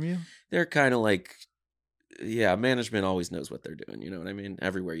away from you? They're kind of like, yeah, management always knows what they're doing. You know what I mean?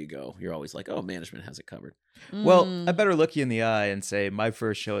 Everywhere you go, you're always like, oh, management has it covered. Well, Mm. I better look you in the eye and say my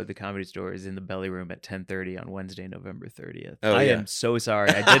first show at the Comedy Store is in the Belly Room at 10:30 on Wednesday, November 30th. Oh, I yeah. am so sorry.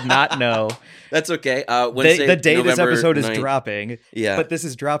 I did not know. That's okay. Wednesday, The day this November episode is 9th. dropping, Yeah. but this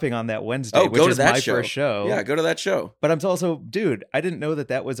is dropping on that Wednesday, Oh, which go to is that my show. first show. Yeah, go to that show. But I'm also, dude, I didn't know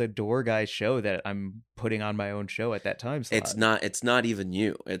that was a door guy show that I'm putting on my own show at that time slot. It's not even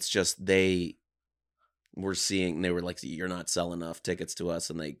you. It's just they were like, you're not selling enough tickets to us,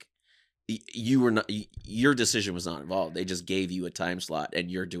 and your decision was not involved. They just gave you a time slot and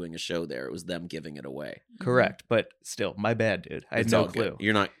you're doing a show there. It was them giving it away. Correct. But still, my bad, dude. I had It's no all good. clue.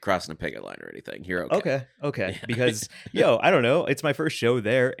 You're not crossing a picket line or anything. You're okay. Okay. Yeah. Because, I don't know. It's my first show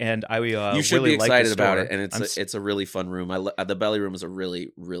there, and I You should really be like the excited about store. it, and it's a really fun room. The Belly Room is a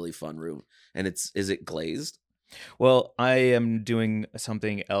really, really fun room, and is it glazed? Well, I am doing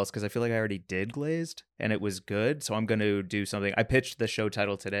something else because I feel like I already did Glazed and it was good. So I'm going to do something. I pitched the show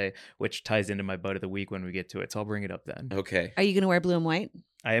title today, which ties into my butt of the week when we get to it. So I'll bring it up then. Okay. Are you going to wear blue and white?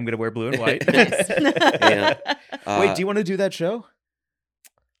 I am going to wear blue and white. Nice. Yeah. Wait, do you want to do that show?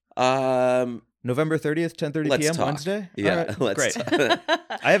 November 30th, 10:30 Let's p.m. talk. Wednesday? Yeah, All right, let's great.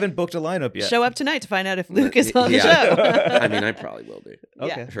 I haven't booked a lineup yet. Show up tonight to find out if Luke is on the Yeah. show. I mean, I probably will be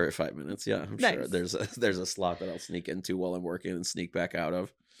Okay. Yeah. for 5 minutes. Yeah, I'm Nice. sure there's a slot that I'll sneak into while I'm working and sneak back out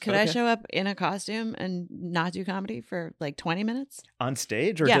of. Could I Okay. show up in a costume and not do comedy for like 20 minutes? On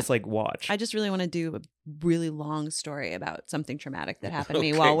stage or Yeah. just like watch? I just really want to do a really long story about something traumatic that happened to me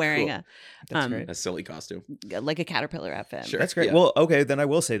Okay, while wearing cool. That's um, great. A silly costume. like a caterpillar outfit. Sure. That's great. Yeah. Well, okay, then I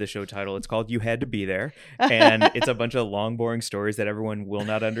will say the show title. It's called You Had to Be There. And it's a bunch of long, boring stories that everyone will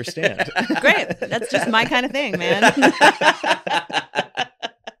not understand. Great. That's just my kind of thing, man.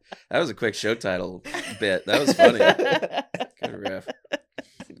 That was a quick show title bit. That was funny. Good riff.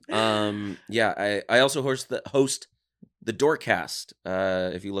 Yeah, I also host the Doorcast.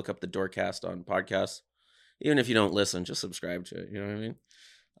 If you look up the Doorcast on podcasts, even if you don't listen, just subscribe to it. You know what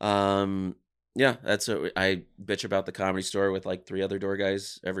I mean? Yeah, that's what I bitch about the Comedy Store with like 3 other door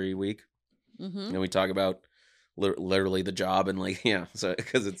guys every week, hmm and we talk about literally the job and like so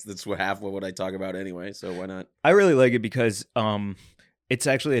because it's half of what I talk about anyway. So why not? I really like it because it's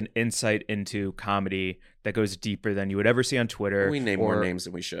actually an insight into comedy that goes deeper than you would ever see on Twitter. We name or- more names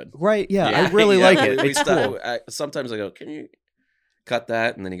than we should. Right, yeah. I really like it. We It's cool. sometimes I go, can you cut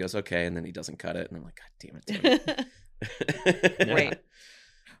that? And then he goes, okay. And then he doesn't cut it. And I'm like, God damn it. Tim." Great.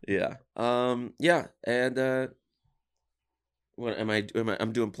 Yeah. Yeah. And what am I?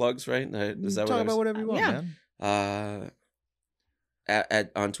 I'm doing plugs, right? Is that Talk what I about was? whatever you want, Yeah.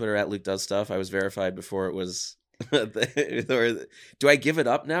 man. On Twitter at Luke Does Stuff. I was verified before it was. Or do I give it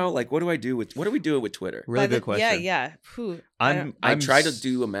up now? Like, what do we do with Twitter? Really By good question. Yeah. Whew. I don't- I tried to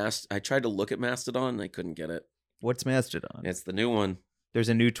do I tried to look at Mastodon and I couldn't get it. What's Mastodon? It's the new one. There's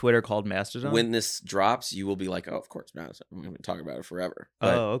a new Twitter called Mastodon? When this drops, you will be like, oh, of course, Mastodon. I'm going to talk about it forever.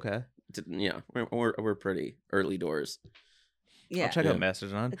 But Oh, okay. yeah, we're pretty early doors. yeah. I'll check Yeah. out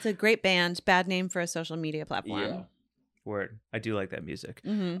Mastodon. It's a great band. Bad name for a social media platform. Yeah. Word. I do like that music.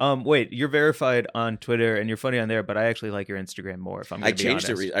 Mm-hmm. Wait, you're verified on Twitter and you're funny on there, but I actually like your Instagram more. If I'm I gonna be changed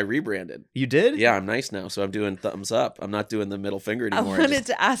honest. it. I rebranded. You did? Yeah, I'm nice now, so I'm doing thumbs up. I'm not doing the middle finger I anymore. wanted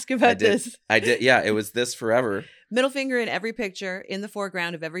to ask I about did. this. I did. Yeah, it was this forever. Middle finger in every picture, in the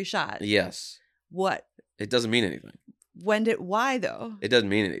foreground of every shot. Yes. What? It doesn't mean anything. Why though? It doesn't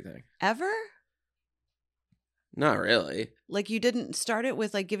mean anything. Ever? Not really. Like you didn't start it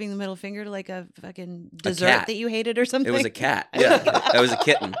with like giving the middle finger to like a fucking dessert cat. that you hated or something? It was a cat. Yeah, it was a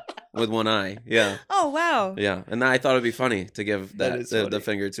kitten with one eye. Yeah. Oh wow. Yeah, and I thought it'd be funny to give That that is the funny.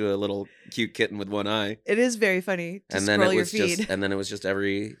 finger to a little cute kitten with one eye, It is very funny to and then scroll it your was feed. and then it was just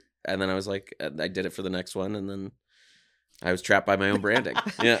every, and then I was like, I did it for the next one, and then I was trapped by my own branding.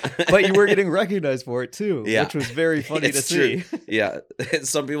 Yeah, But you were getting recognized for it too, Yeah. which was very funny It's to true. see. Yeah,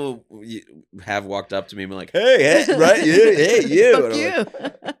 some people have walked up to me and been like, "Hey, right, you, hey, you." Fuck And I'm you.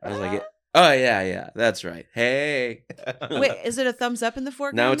 like- I was like, "Oh yeah, that's right. Hey." Wait, is it a thumbs up in the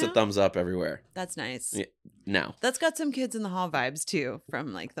foreground? Now it's a thumbs up everywhere. That's nice. Yeah. Now, That's got some Kids in the Hall vibes too,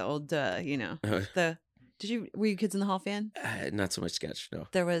 from like the old, were you Kids in the Hall fan? not so much sketch. No,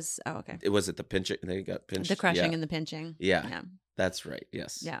 There was, okay. it was the pinching. They got pinched. The crushing Yeah. and the pinching. Yeah. Yeah. That's right.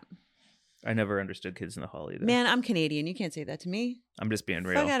 Yes. Yeah. I never understood Kids in the Hall either. Man, I'm Canadian. You can't say that to me. I'm just being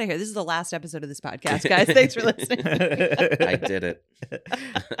real. Fuck out of here. This is the last episode of this podcast, guys. Thanks for listening. I did it.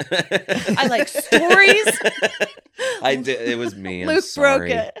 I like stories. I did. It was me. I'm Luke sorry.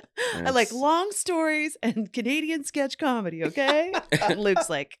 broke it. I like That's- long stories and Canadian sketch comedy, okay? Luke's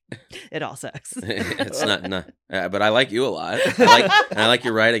like, it all sucks. It's not. But I like you a lot. I like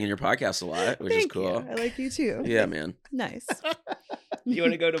your writing and your podcast a lot, which is Thank cool. you. I like you too. Yeah, man. Nice. You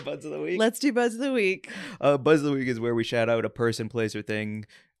want to go to Buzz of the Week? Let's do Buzz of the Week. Buzz of the Week is where we shout out a person, place, or thing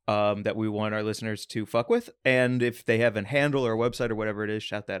that we want our listeners to fuck with. And if they have a handle or a website or whatever it is,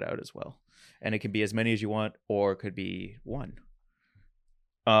 shout that out as well. And it can be as many as you want, or it could be one.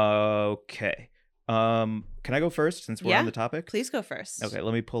 Okay. Can I go first since we're Yeah, on the topic? Please go first. Okay,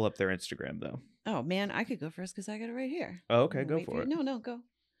 let me pull up their Instagram though. Oh, man, I could go first because I got it right here. Oh, okay, I'm go gonna wait for it. you. No, go.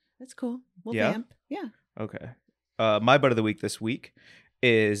 That's cool. We'll Yeah? vamp. Yeah. Okay. My butt of the week this week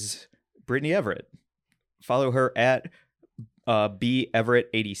is Brittany Everett. Follow her at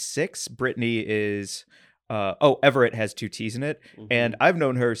BEverett86. Brittany is Everett has 2 T's in it. Mm-hmm. And I've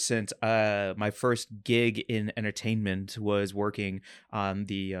known her since my first gig in entertainment was working on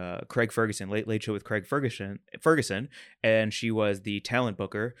the Craig Ferguson Late Late Show with Craig Ferguson, and she was the talent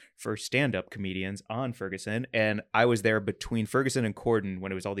booker for stand-up comedians on Ferguson. And I was there between Ferguson and Corden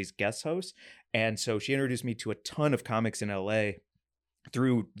when it was all these guest hosts. And so she introduced me to a ton of comics in LA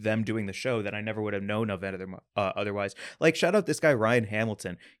through them doing the show that I never would have known of otherwise. Like, shout out this guy, Ryan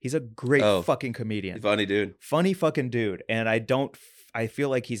Hamilton. He's a great fucking comedian. Funny dude. Funny fucking dude. And I don't I feel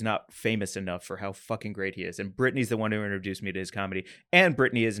like he's not famous enough for how fucking great he is. And Brittany's the one who introduced me to his comedy. And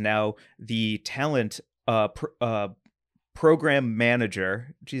Brittany is now the talent program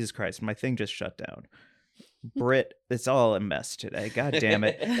manager. Jesus Christ, my thing just shut down. Britt, it's all a mess today. God damn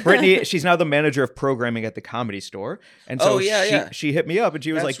it. Brittany, she's now the manager of programming at the Comedy Store. And so she hit me up and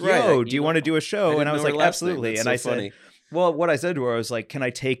she was That's like, yo, right. do you want to do a show? And I was like, absolutely. And I said, well, what I said to her, I was like, can I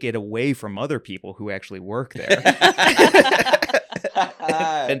take it away from other people who actually work there?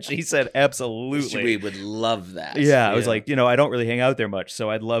 And she said, absolutely. We would love that. Yeah, I was like, I don't really hang out there much, so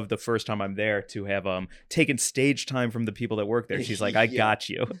I'd love the first time I'm there to have taken stage time from the people that work there. She's like, I got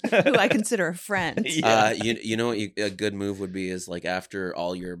you. Who I consider a friend. You know what a good move would be is like after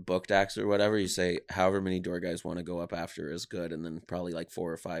all your booked acts or whatever, you say however many door guys want to go up after is good, and then probably like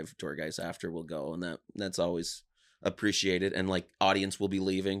 4 or 5 door guys after will go, and that's always appreciated, and like audience will be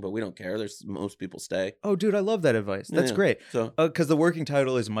leaving, but we don't care. Most people stay. Oh, dude, I love that advice. That's great. So, because the working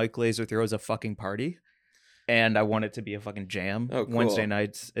title is Mike Glazer throws a fucking party, and I want it to be a fucking jam. Oh, cool. Wednesday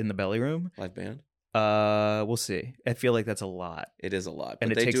nights in the Belly Room. Live band. We'll see. I feel like that's a lot. It is a lot, and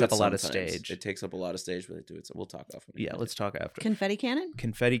but it they takes do up a lot of sometimes. stage. It takes up a lot of stage, but they do it. So we'll talk off. Yeah, let's talk after. Confetti cannon?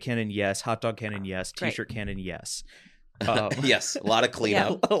 Confetti cannon, yes. Hot dog cannon, yes. Great. T-shirt cannon, yes. Yes, a lot of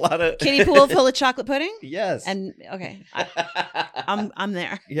cleanup. A lot of Kiddie pool full of chocolate pudding? Yes. And okay, I'm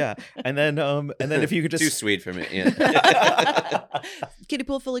there. Yeah, and then if you could just too sweet for me. Yeah. Kiddie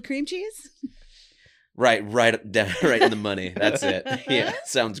pool full of cream cheese? Right down, right in the money. That's it. Yeah,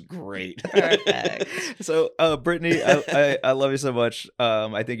 sounds great. Perfect. So, Brittany, I love you so much.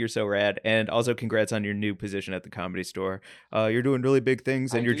 I think you're so rad, and also congrats on your new position at the Comedy Store. You're doing really big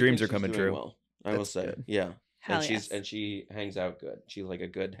things, and your dreams are coming true. Well, I will say, good. yeah. Hell And she hangs out good. She's like a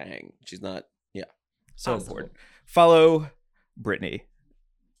good hang. She's not. Yeah. So Awesome. important. Follow Brittany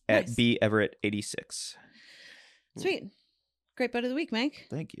at Nice. BEverett86. Sweet. Great butt of the week, Mike.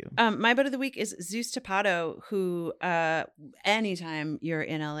 Thank you. My butt of the week is Zeus Tapato, who anytime you're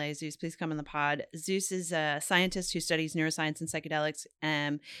in LA, Zeus, please come on the pod. Zeus is a scientist who studies neuroscience and psychedelics.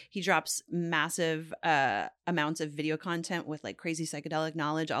 He drops massive amounts of video content with like crazy psychedelic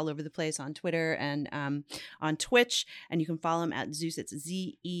knowledge all over the place on Twitter and on Twitch. And you can follow him at Zeus. It's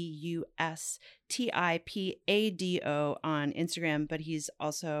ZeusTipado on Instagram, but he's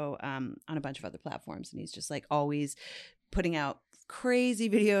also on a bunch of other platforms. And he's just like always putting out crazy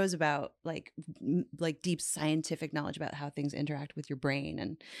videos about like deep scientific knowledge about how things interact with your brain.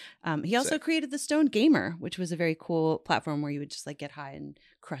 And he also created the Stoned Gamer, which was a very cool platform where you would just like get high and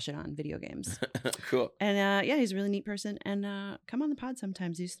crush it on video games. Cool. And yeah, he's a really neat person. And come on the pod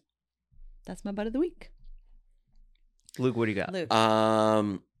sometimes. That's my butt of the week. Luke, what do you got? Luke.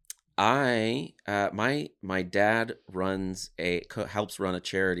 My dad helps run a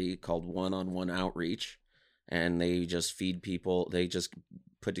charity called One-on-One Outreach, and they just feed people. They just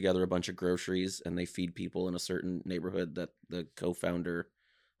put together a bunch of groceries and they feed people in a certain neighborhood that the co-founder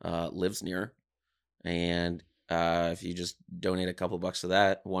lives near. And if you just donate a couple bucks to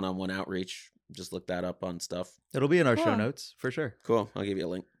that, One-on-One Outreach, just look that up on stuff. It'll be in our show Cool. notes for sure. Cool. I'll give you a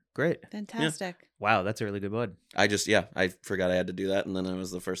link. Great. Fantastic. Wow, that's a really good one. I forgot I had to do that, and then it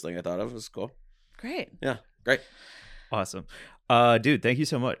was the first thing I thought of. It was cool. Great. Yeah, great. Awesome. Dude, thank you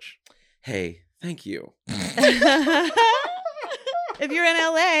so much. Hey, thank you. If you're in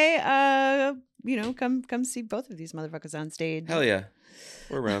LA, come see both of these motherfuckers on stage. Hell yeah.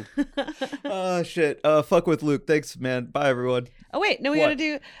 We're around. Oh, shit. Fuck with Luke. Thanks, man. Bye, everyone. Oh, wait. No, we What? got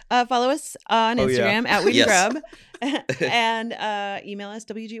to do follow us on Oh, yeah. Instagram at Weed Yes. and Grub and email us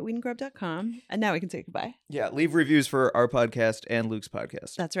wg@weedandgrub.com. And now we can say goodbye. Yeah, leave reviews for our podcast and Luke's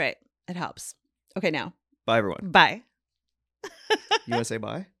podcast. That's right. It helps. Okay, now. Bye, everyone. Bye. You want to say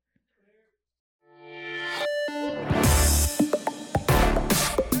bye?